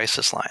Veterans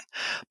Crisis Line.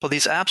 But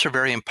these apps are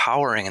very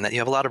empowering, in that you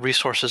have a lot of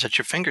resources at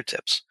your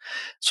fingertips.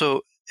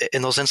 So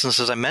in those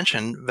instances I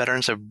mentioned,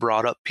 veterans have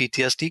brought up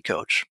PTSD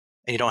Coach.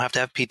 And you don't have to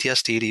have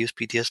PTSD to use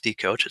PTSD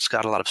Coach. It's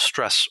got a lot of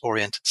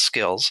stress-oriented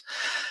skills.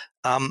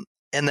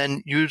 And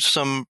then use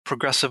some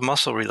progressive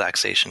muscle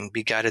relaxation,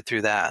 be guided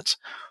through that,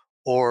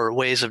 or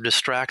ways of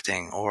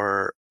distracting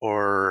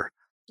or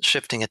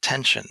shifting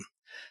attention.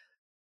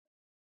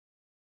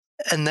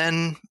 And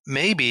then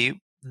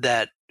maybe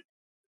that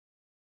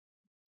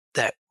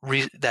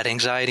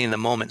anxiety in the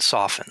moment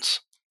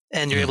softens,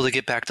 and you're able to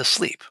get back to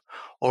sleep,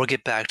 or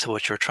get back to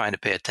what you're trying to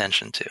pay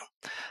attention to.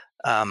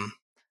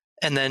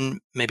 And then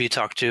maybe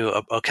talk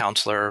to a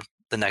counselor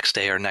the next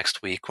day or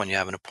next week when you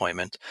have an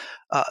appointment.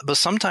 But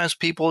sometimes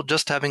people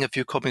just having a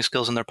few coping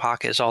skills in their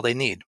pocket is all they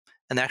need,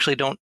 and they actually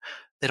don't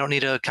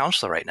need a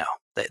counselor right now.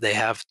 They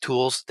have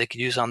tools they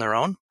could use on their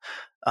own.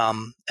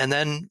 And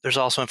then there's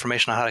also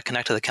information on how to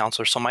connect to the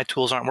counselor. So my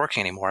tools aren't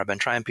working anymore. I've been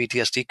trying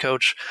PTSD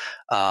Coach.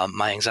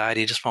 My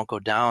anxiety just won't go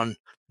down.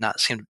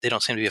 They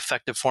don't seem to be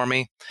effective for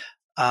me.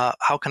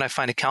 how can I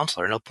find a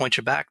counselor? And it'll point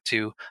you back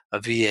to a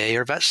VA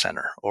or vet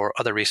center or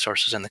other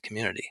resources in the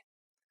community.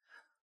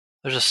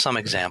 There's just some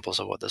examples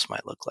of what this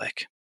might look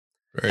like.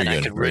 Very And I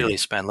good. could Very really good.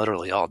 spend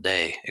literally all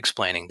day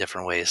explaining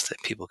different ways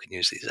that people can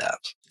use these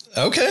apps.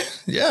 Okay.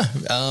 Yeah.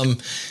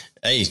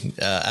 Hey,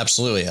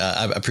 absolutely.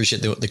 I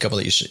appreciate the couple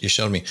that you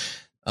showed me.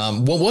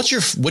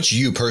 What's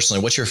you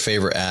personally, what's your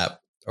favorite app,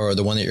 or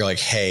the one that you're like,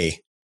 hey,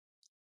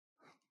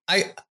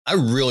 I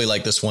really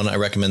like this one. I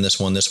recommend this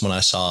one. This one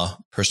I saw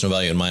personal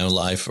value in my own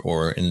life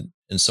or in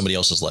somebody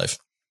else's life.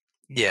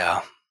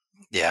 Yeah.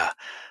 Yeah.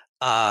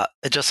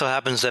 It just so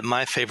happens that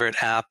my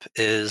favorite app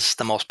is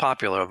the most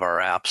popular of our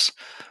apps,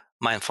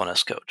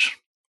 Mindfulness Coach.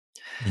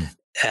 Hmm.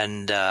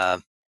 And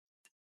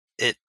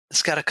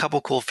it's got a couple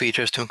cool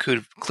features to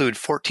include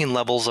 14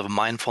 levels of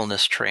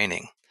mindfulness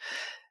training.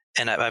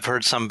 And I've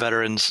heard some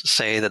veterans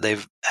say that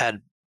they've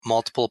had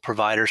multiple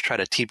providers try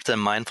to teach them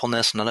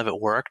mindfulness. None of it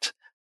worked.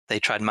 They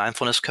tried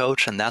Mindfulness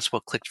Coach, and that's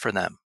what clicked for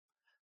them.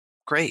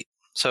 Great.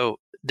 So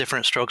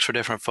different strokes for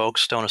different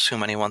folks. Don't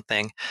assume any one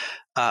thing.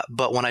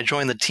 But when I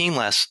joined the team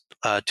last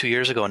 2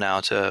 years ago now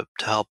to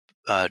help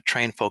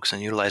train folks in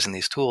utilizing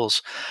these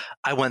tools,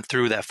 I went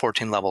through that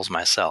 14 levels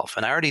myself.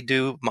 And I already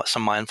do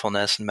some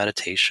mindfulness and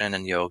meditation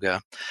and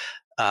yoga,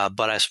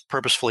 but I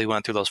purposefully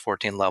went through those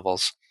 14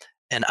 levels.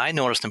 And I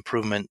noticed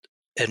improvement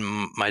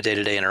in my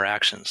day-to-day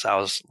interactions. I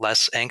was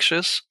less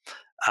anxious.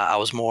 I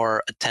was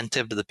more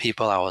attentive to the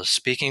people I was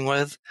speaking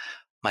with.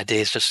 My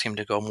days just seemed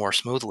to go more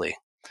smoothly.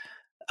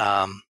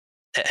 Um,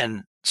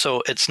 and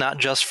so it's not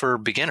just for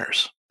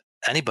beginners.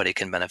 Anybody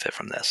can benefit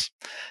from this.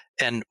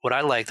 And what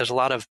I like, there's a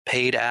lot of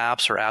paid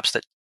apps or apps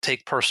that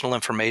take personal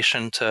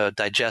information to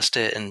digest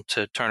it and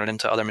to turn it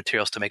into other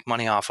materials to make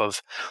money off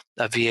of.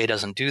 VA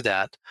doesn't do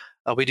that.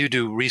 We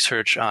do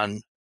research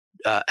on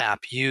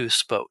app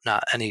use, but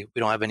not any. We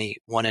don't have any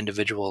one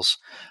individual's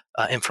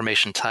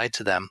information tied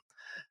to them.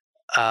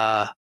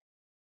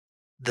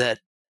 That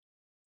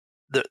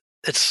the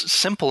it's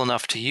simple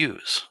enough to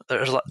use.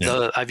 There's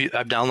Yeah. I've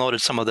downloaded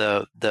some of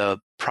the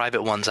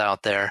private ones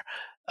out there,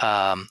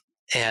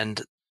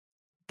 and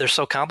they're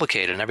so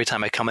complicated. And every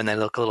time I come in, they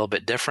look a little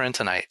bit different,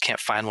 and I can't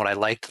find what I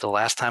liked the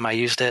last time I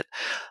used it.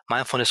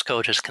 Mindfulness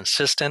Coach is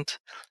consistent.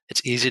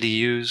 It's easy to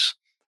use.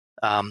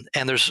 And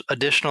there's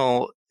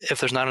additional, if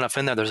there's not enough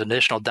in there, there's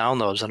additional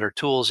downloads under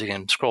tools. You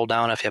can scroll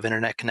down if you have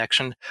internet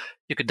connection.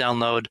 You could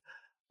download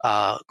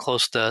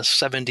close to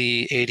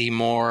 70, 80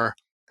 more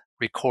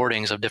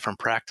recordings of different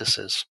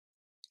practices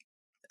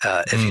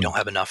if you don't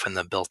have enough in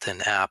the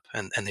built-in app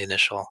and the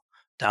initial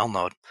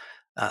download.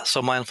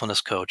 So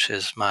Mindfulness Coach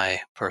is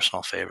my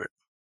personal favorite.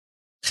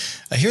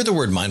 I hear the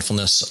word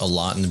mindfulness a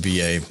lot in the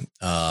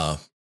VA.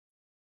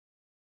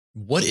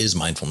 What is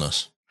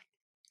mindfulness?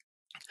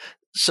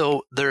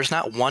 So there's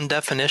not one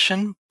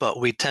definition, but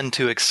we tend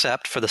to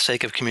accept, for the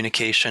sake of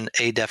communication,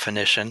 a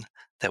definition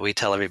that we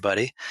tell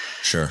everybody.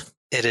 Sure.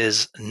 It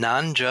is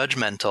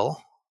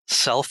non-judgmental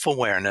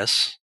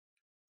self-awareness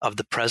of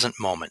the present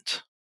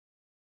moment.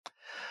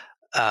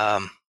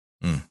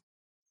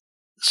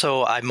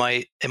 So it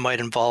might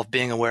involve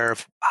being aware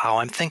of how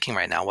I'm thinking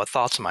right now. What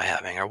thoughts am I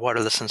having, or what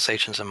are the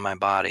sensations in my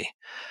body?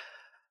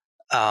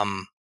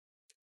 And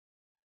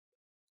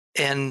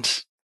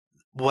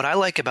what I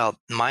like about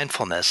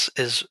mindfulness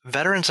is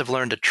veterans have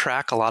learned to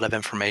track a lot of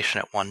information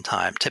at one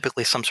time,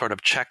 typically some sort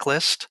of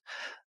checklist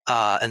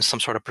and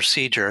some sort of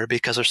procedure,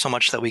 because there's so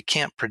much that we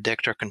can't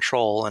predict or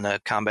control in a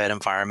combat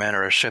environment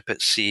or a ship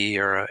at sea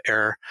or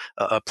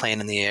a plane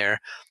in the air.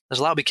 There's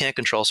a lot we can't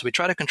control. So we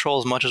try to control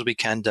as much as we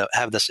can to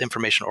have this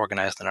information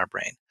organized in our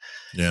brain.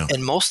 Yeah.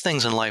 And most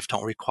things in life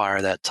don't require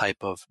that type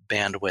of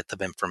bandwidth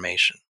of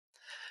information.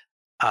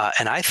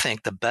 And I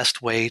think the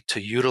best way to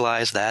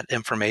utilize that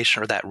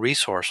information or that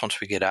resource once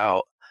we get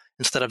out,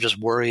 instead of just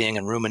worrying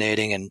and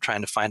ruminating and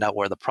trying to find out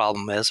where the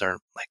problem is, or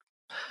like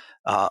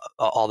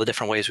all the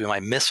different ways we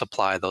might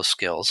misapply those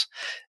skills,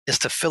 is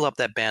to fill up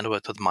that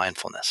bandwidth with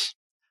mindfulness.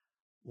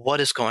 What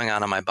is going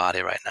on in my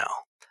body right now?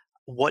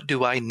 What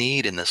do I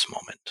need in this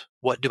moment?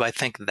 What do I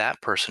think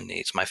that person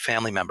needs? My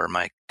family member,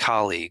 my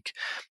colleague,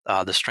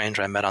 the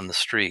stranger I met on the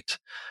street.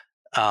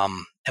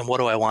 And what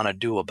do I want to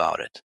do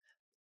about it?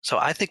 So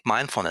I think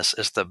mindfulness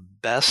is the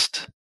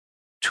best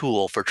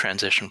tool for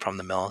transition from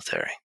the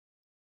military.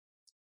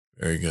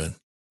 Very good.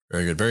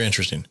 Very good. Very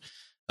interesting.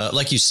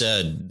 Like you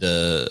said,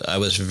 I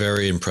was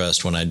very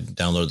impressed when I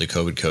downloaded the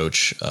COVID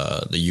Coach.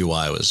 The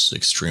UI was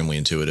extremely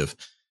intuitive.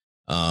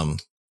 Tim,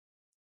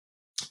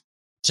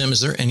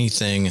 is there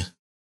anything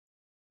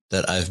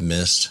that I've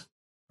missed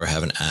or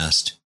haven't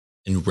asked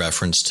in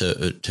reference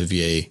to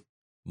VA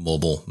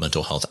mobile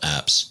mental health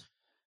apps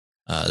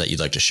that you'd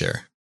like to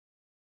share?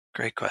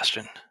 Great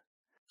question.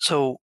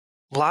 So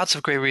lots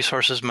of great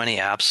resources, many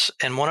apps.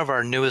 And one of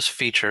our newest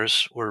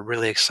features we're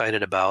really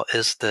excited about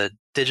is the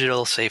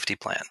digital safety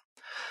plan.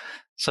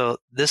 So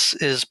this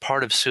is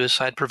part of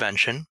suicide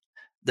prevention.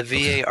 The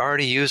VA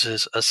already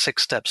uses a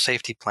 6-step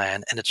safety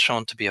plan, and it's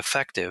shown to be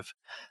effective.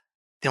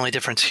 The only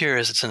difference here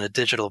is it's in a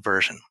digital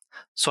version.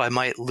 So I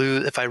might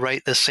lose, if I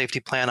write this safety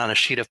plan on a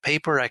sheet of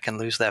paper, I can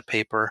lose that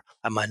paper.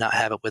 I might not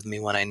have it with me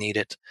when I need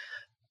it.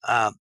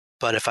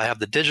 But if I have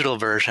the digital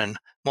version,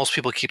 most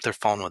people keep their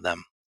phone with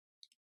them.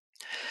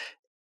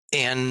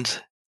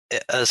 And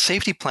a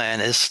safety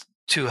plan is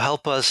to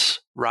help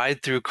us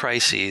ride through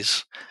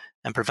crises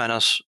and prevent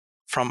us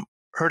from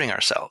hurting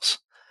ourselves.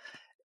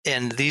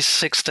 And these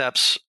 6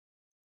 steps,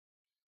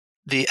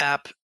 the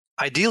app,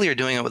 ideally you're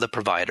doing it with a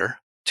provider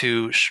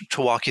to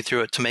walk you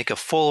through it, to make a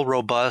full,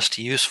 robust,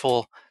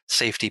 useful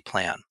safety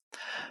plan.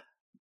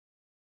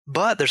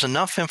 But there's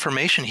enough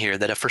information here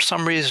that if for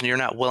some reason you're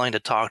not willing to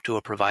talk to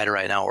a provider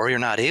right now, or you're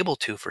not able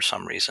to for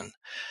some reason,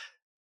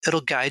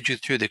 it'll guide you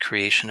through the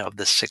creation of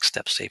the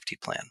 6-step safety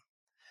plan.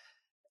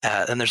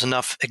 And there's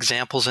enough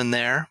examples in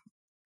there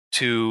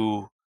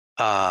to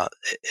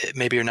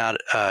maybe you're not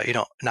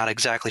not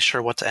exactly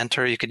sure what to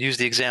enter. You could use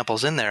the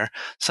examples in there,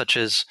 such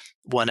as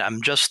when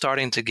I'm just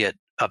starting to get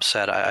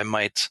upset, I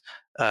might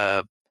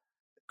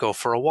go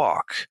for a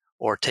walk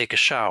or take a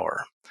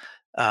shower,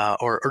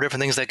 or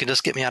different things that can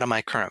just get me out of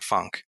my current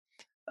funk.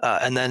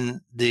 And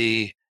then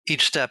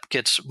each step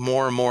gets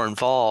more and more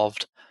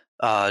involved,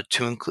 up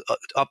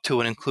to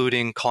and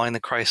including calling the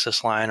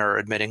crisis line or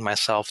admitting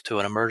myself to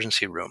an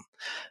emergency room.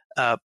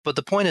 But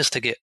the point is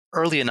to get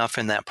early enough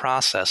in that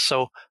process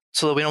so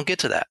that we don't get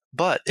to that.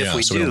 But if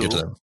we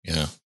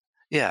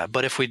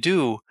but if we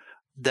do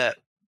that,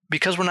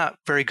 because we're not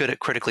very good at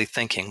critically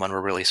thinking when we're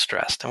really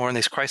stressed and we're in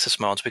these crisis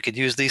modes, we could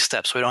use these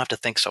steps so we don't have to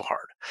think so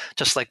hard,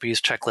 just like we use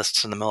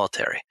checklists in the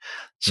military,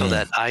 so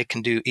that I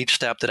can do each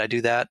step. Did I do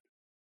that?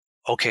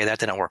 Okay, that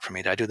didn't work for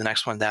me. Did I do the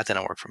next one? That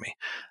didn't work for me.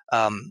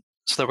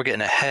 So that we're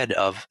getting ahead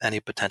of any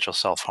potential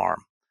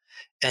self-harm.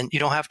 And you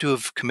don't have to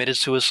have committed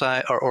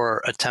suicide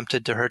or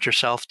attempted to hurt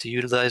yourself to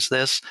utilize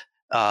this,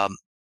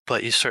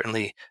 but you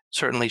certainly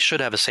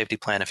should have a safety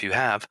plan if you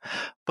have.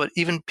 But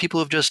even people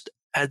who've just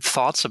had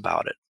thoughts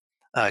about it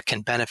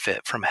can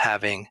benefit from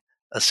having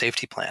a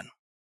safety plan.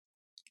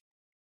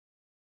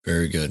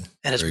 Very good.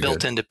 And it's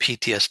built into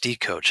PTSD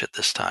Coach at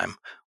this time,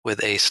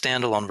 with a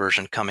standalone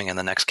version coming in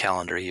the next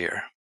calendar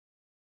year.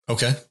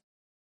 Okay.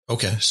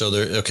 So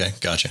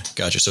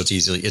gotcha. So it's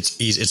easy.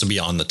 It's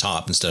beyond the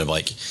top instead of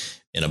like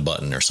in a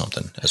button or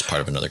something as part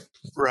of another.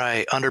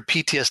 Right. Under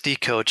PTSD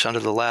Coach, under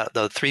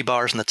the 3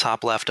 bars in the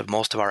top left of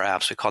most of our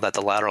apps, we call that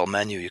the lateral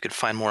menu. You could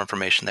find more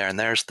information there, and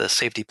there's the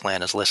safety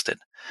plan is listed.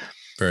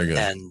 Very good.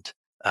 And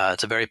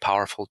it's a very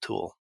powerful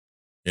tool.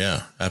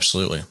 Yeah,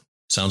 absolutely.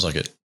 Sounds like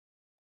it.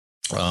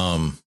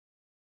 So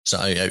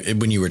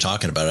when you were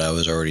talking about it, I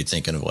was already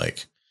thinking of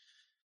like,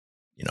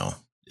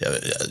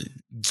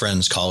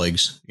 friends,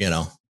 colleagues,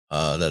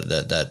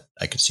 that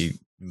I could see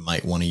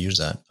might want to use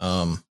that.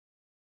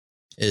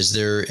 Is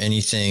there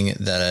anything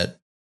that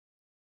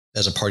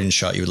as a parting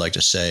shot you would like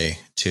to say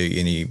to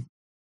any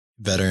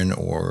veteran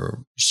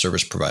or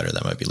service provider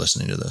that might be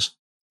listening to this?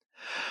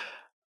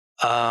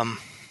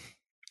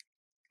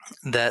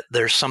 That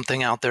there's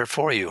something out there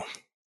for you,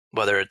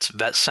 whether it's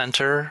Vet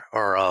Center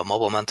or a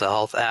mobile mental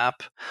health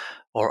app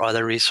or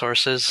other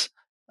resources.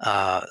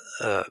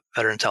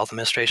 Veterans Health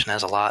Administration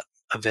has a lot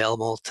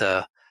available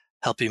to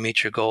help you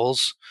meet your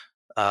goals.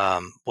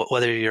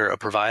 Whether you're a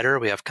provider,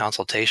 we have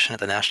consultation at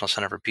the National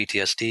Center for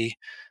PTSD.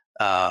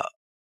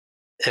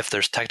 If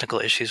there's technical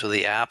issues with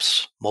the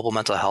apps, mobile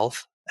mental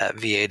health at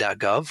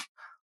va.gov,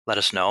 let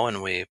us know,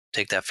 and we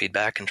take that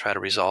feedback and try to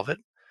resolve it.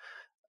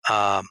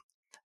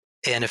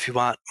 And if you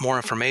want more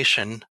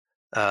information,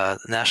 the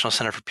National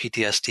Center for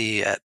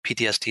PTSD at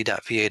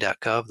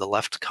ptsd.va.gov, the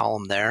left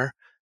column there,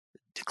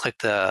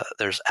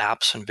 there's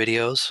apps and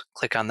videos.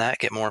 Click on that,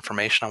 get more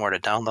information on where to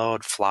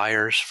download,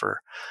 flyers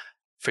for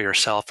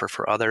yourself or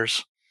for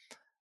others.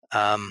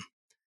 And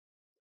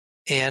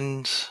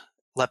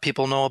let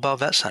people know about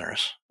vet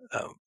centers.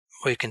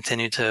 We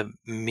continue to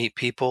meet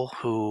people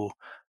who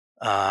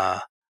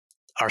are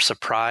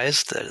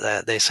surprised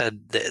that they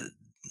said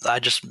I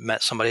just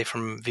met somebody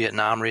from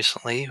Vietnam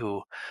recently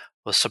who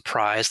was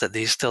surprised that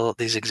these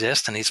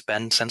exist, and he's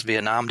been since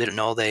Vietnam, didn't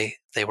know they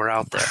were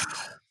out there.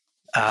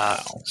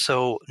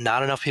 So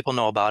not enough people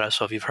know about it.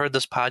 So if you've heard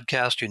this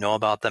podcast, you know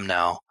about them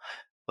now,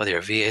 whether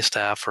you're a VA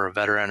staff or a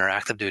veteran or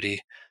active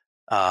duty,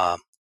 let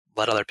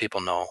other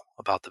people know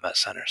about the vet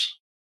centers.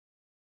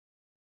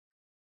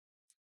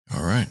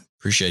 All right.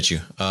 Appreciate you.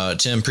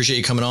 Tim, appreciate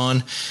you coming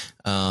on.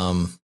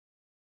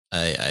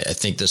 I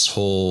think the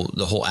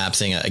whole app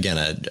thing, again,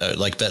 I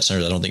like vet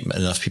centers. I don't think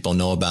enough people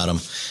know about them.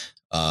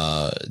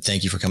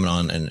 Thank you for coming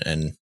on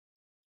and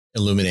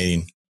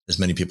illuminating as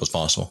many people as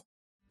possible.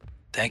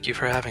 Thank you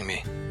for having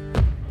me.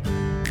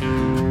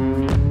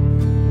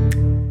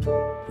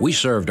 We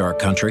served our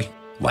country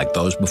like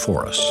those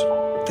before us.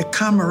 The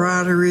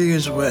camaraderie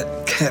is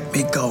what kept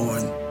me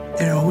going.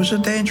 It was a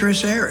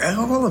dangerous area.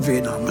 All of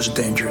Vietnam was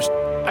dangerous.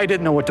 I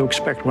didn't know what to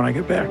expect when I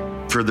got back.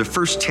 For the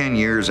first 10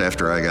 years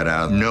after I got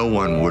out, no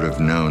one would have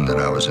known that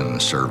I was in the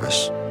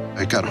service.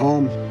 I got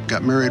home,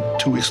 got married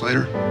 2 weeks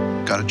later,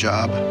 got a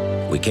job.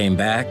 We came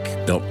back,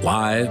 built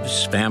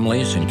lives,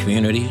 families, and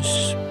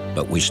communities,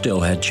 but we still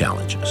had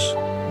challenges.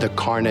 The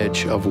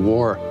carnage of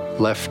war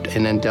left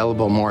an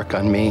indelible mark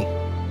on me.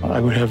 I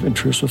would have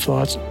intrusive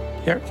thoughts.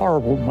 Yeah,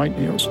 horrible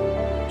nightmares.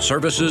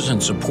 Services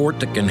and support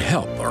that can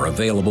help are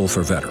available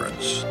for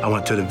veterans. I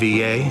went to the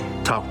VA,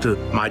 talked to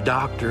my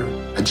doctor.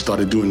 I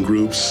started doing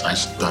groups. I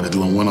started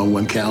doing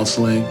one-on-one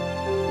counseling.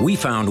 We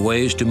found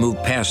ways to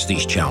move past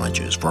these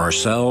challenges for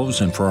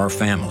ourselves and for our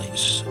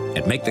families.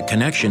 At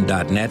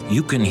MakeTheConnection.net,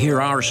 you can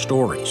hear our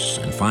stories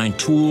and find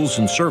tools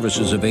and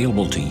services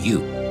available to you.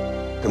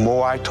 The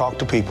more I talk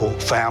to people,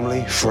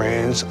 family,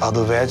 friends,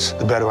 other vets,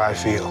 the better I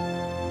feel.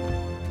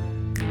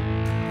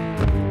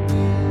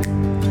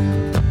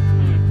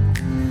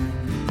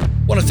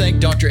 I want to thank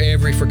Dr.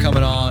 Avery for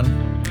coming on.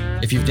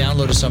 If you've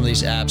downloaded some of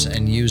these apps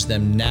and used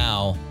them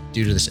now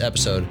due to this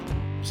episode,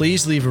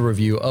 please leave a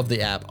review of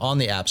the app on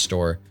the App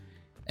Store.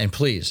 And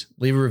please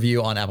leave a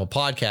review on Apple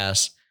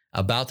Podcasts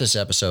about this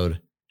episode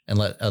and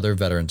let other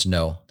veterans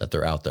know that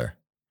they're out there.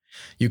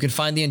 You can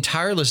find the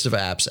entire list of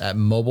apps at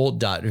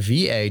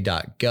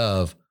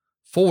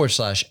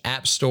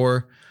mobile.va.gov/app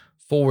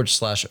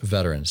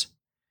store/veterans.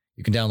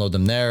 You can download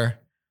them there,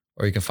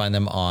 or you can find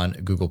them on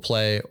Google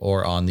Play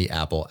or on the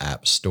Apple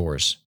App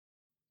Stores.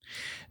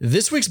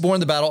 This week's Born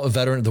in the Battle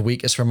Veteran of the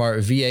Week is from our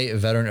VA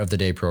Veteran of the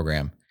Day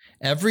program.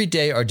 Every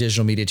day, our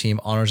digital media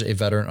team honors a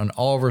veteran on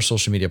all of our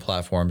social media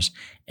platforms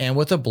and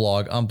with a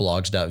blog on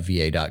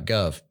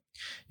blogs.va.gov.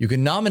 You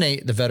can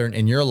nominate the veteran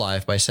in your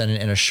life by sending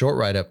in a short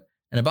write-up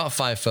and about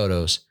 5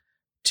 photos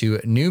to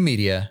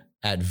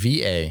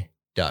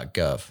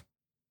newmedia@va.gov.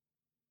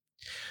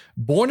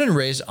 Born and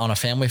raised on a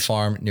family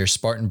farm near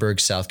Spartanburg,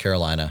 South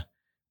Carolina,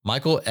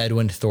 Michael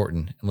Edwin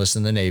Thornton enlisted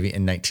in the Navy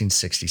in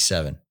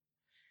 1967.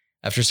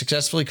 After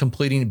successfully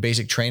completing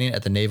basic training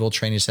at the Naval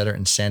Training Center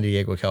in San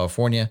Diego,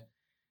 California,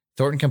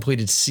 Thornton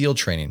completed SEAL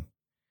training.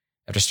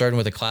 After starting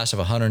with a class of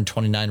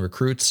 129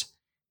 recruits,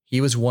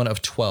 he was one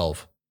of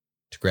 12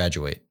 to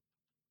graduate.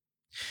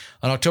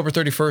 On October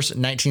 31st,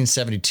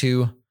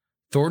 1972,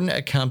 Thornton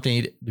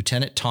accompanied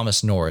Lieutenant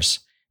Thomas Norris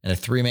and a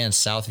 3-man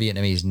South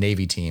Vietnamese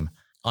Navy team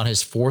on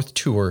his 4th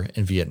tour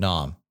in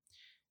Vietnam,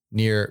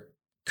 near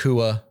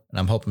Cua, and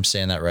I hope I'm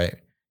saying that right,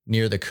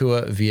 near the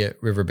Cua Viet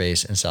River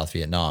Base in South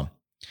Vietnam.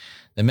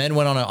 The men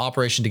went on an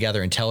operation to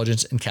gather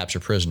intelligence and capture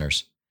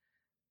prisoners.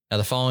 Now,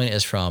 the following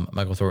is from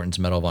Michael Thornton's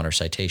Medal of Honor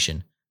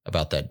citation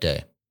about that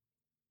day.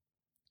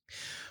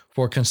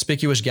 For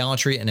conspicuous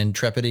gallantry and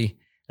intrepidity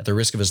at the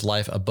risk of his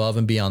life above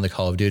and beyond the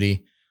call of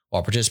duty,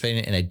 while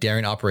participating in a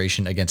daring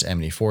operation against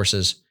enemy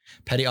forces,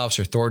 Petty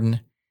Officer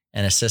Thornton,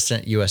 an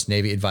assistant U.S.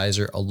 Navy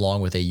advisor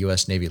along with a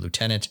U.S. Navy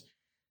lieutenant,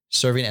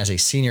 serving as a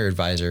senior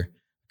advisor,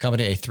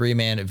 accompanied a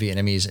 3-man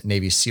Vietnamese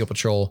Navy SEAL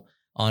patrol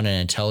on an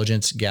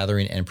intelligence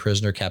gathering and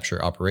prisoner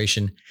capture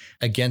operation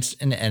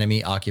against an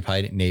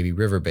enemy-occupied Navy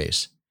river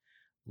base.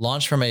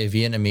 Launched from a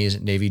Vietnamese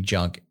Navy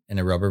junk in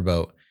a rubber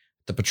boat,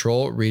 the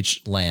patrol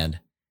reached land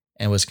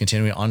and was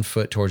continuing on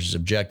foot towards its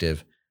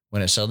objective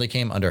when it suddenly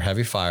came under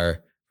heavy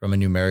fire from a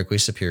numerically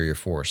superior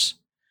force.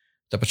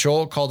 The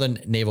patrol called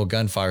in naval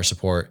gunfire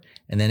support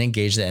and then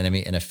engaged the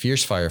enemy in a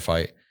fierce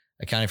firefight,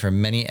 accounting for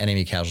many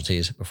enemy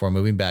casualties before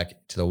moving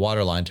back to the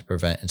waterline to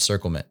prevent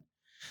encirclement.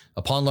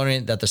 Upon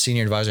learning that the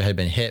senior advisor had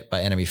been hit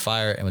by enemy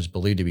fire and was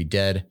believed to be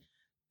dead,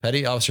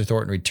 Petty Officer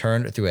Thornton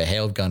returned through a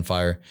hail of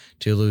gunfire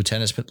to the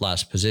lieutenant's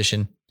last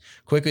position,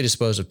 quickly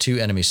disposed of 2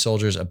 enemy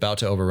soldiers about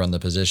to overrun the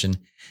position,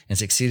 and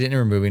succeeded in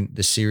removing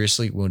the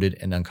seriously wounded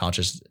and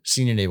unconscious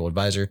senior naval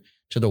advisor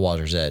to the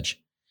water's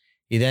edge.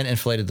 He then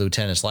inflated the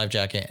lieutenant's life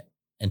jacket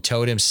and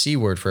towed him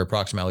seaward for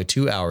approximately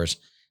 2 hours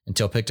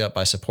until picked up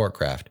by support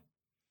craft.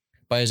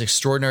 By his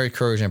extraordinary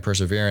courage and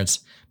perseverance,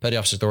 Petty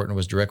Officer Thornton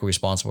was directly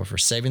responsible for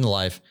saving the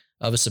life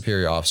of a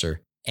superior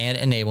officer and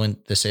enabling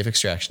the safe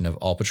extraction of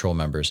all patrol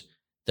members,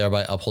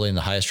 thereby upholding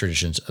the highest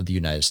traditions of the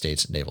United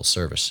States Naval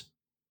Service.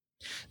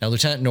 Now,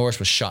 Lieutenant Norris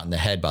was shot in the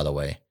head, by the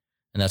way,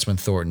 and that's when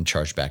Thornton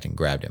charged back and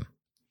grabbed him.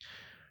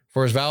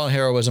 For his valor and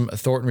heroism,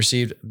 Thornton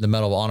received the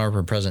Medal of Honor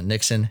from President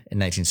Nixon in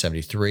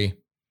 1973.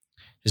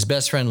 His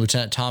best friend,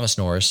 Lieutenant Thomas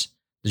Norris,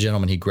 the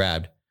gentleman he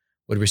grabbed,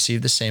 would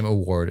receive the same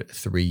award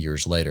 3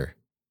 years later.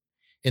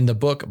 In the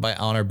book by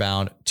Honor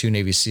Bound, 2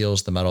 Navy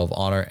SEALs, the Medal of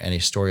Honor, and a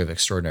Story of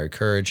Extraordinary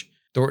Courage,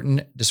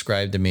 Thornton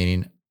described the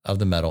meaning of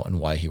the medal and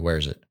why he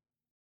wears it.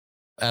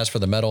 As for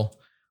the medal,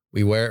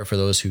 we wear it for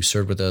those who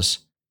served with us,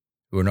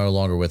 who are no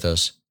longer with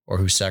us, or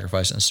whose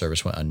sacrifice and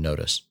service went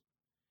unnoticed.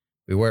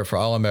 We wear it for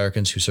all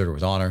Americans who served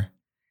with honor,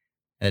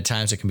 and at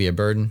times it can be a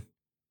burden,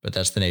 but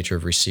that's the nature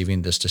of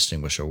receiving this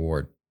distinguished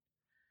award.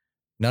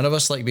 None of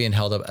us like being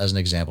held up as an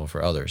example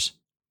for others.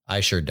 I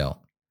sure don't.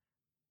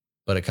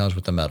 But it comes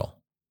with the medal.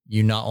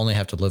 You not only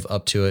have to live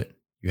up to it,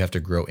 you have to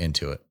grow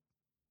into it.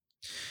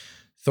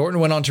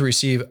 Thornton went on to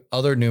receive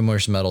other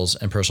numerous medals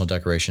and personal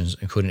decorations,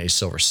 including a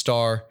Silver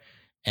Star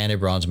and a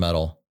Bronze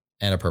Medal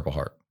and a Purple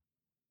Heart.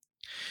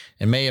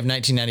 In May of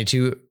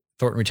 1992,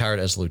 Thornton retired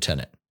as a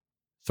lieutenant.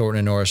 Thornton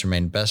and Norris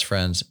remained best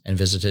friends and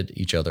visited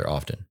each other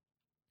often.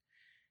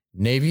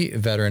 Navy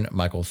veteran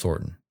Michael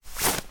Thornton,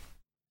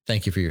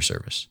 thank you for your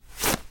service.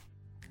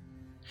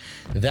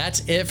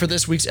 That's it for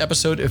this week's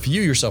episode. If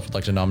you yourself would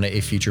like to nominate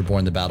a future Born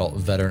in the Battle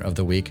Veteran of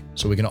the Week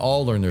so we can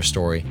all learn their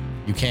story,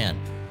 you can.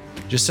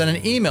 Just send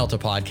an email to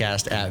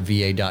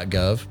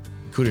podcast@va.gov,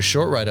 include a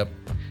short write-up,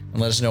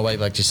 and let us know why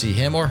you'd like to see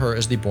him or her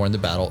as the Born in the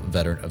Battle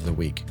Veteran of the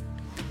Week.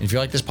 And if you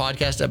like this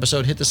podcast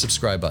episode, hit the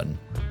subscribe button.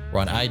 We're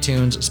on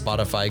iTunes,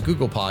 Spotify,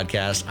 Google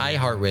Podcasts,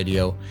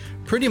 iHeartRadio,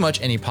 pretty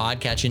much any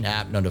podcatching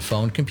app known to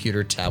phone,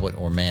 computer, tablet,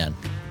 or man.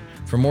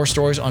 For more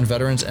stories on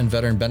veterans and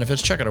veteran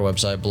benefits, check out our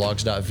website,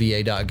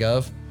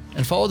 blogs.va.gov,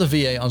 and follow the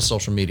VA on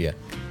social media: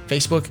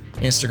 Facebook,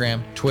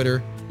 Instagram,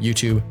 Twitter,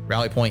 YouTube,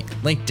 Rally Point,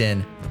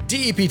 LinkedIn,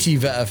 DEPT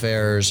Vet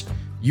Affairs,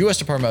 U.S.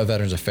 Department of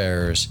Veterans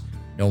Affairs.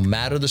 No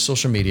matter the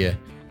social media,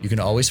 you can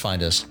always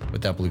find us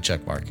with that blue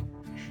check mark.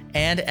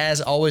 And as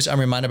always, I'm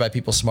reminded by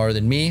people smarter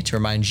than me to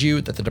remind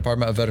you that the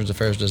Department of Veterans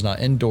Affairs does not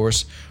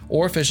endorse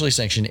or officially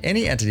sanction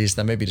any entities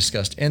that may be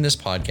discussed in this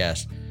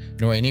podcast,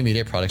 nor any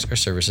media products or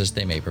services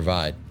they may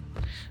provide.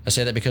 I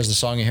say that because the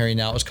song you're hearing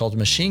now is called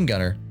Machine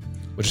Gunner,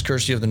 which is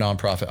courtesy of the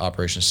nonprofit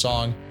Operation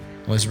Song,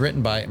 and was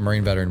written by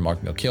Marine veteran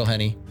Mark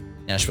Milkilhenny,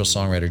 Nashville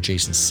songwriter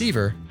Jason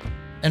Seaver,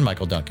 and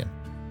Michael Duncan.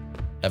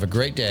 Have a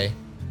great day.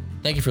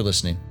 Thank you for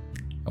listening,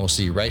 and we'll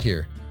see you right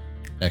here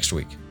next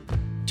week.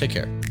 Take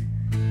care.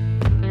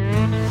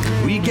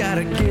 We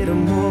gotta get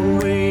them one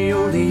way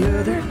or the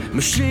other.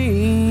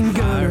 Machine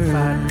gunner,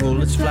 firefight,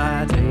 bullets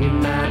fly, day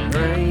and night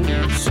rain.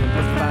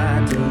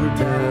 Simplify till we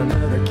die,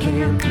 another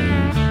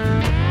campaign.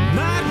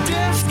 My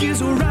desk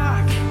is a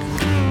rock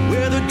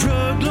where the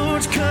drug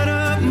lords cut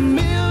up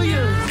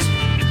millions.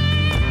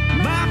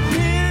 My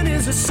pen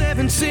is a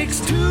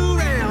 7.62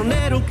 round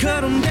that'll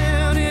cut them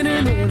down in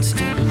an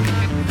instant.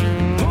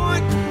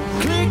 Point,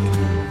 click,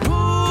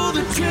 pull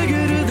the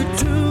trigger to the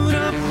tune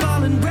of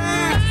falling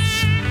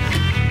brass.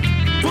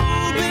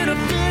 Full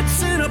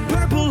benefits and a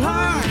purple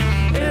heart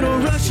and a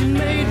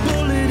Russian-made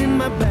bullet in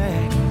my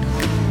bag.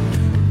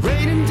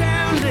 Raining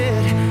down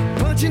lead,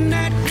 punching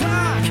that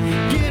clock.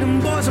 Get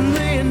 'em boys, I'm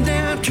laying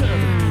down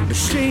cover.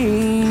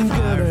 Machine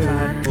gunner,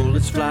 firefight,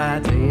 bullets fly,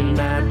 day and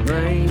night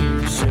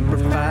rain.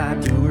 Simplify,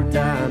 do or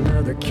die,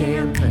 another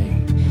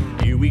campaign.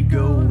 Here we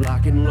go,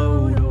 lock and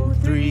load,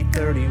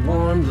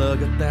 0331.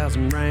 Lug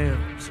 1,000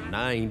 rounds, and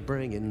I ain't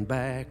bringing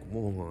back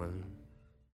one.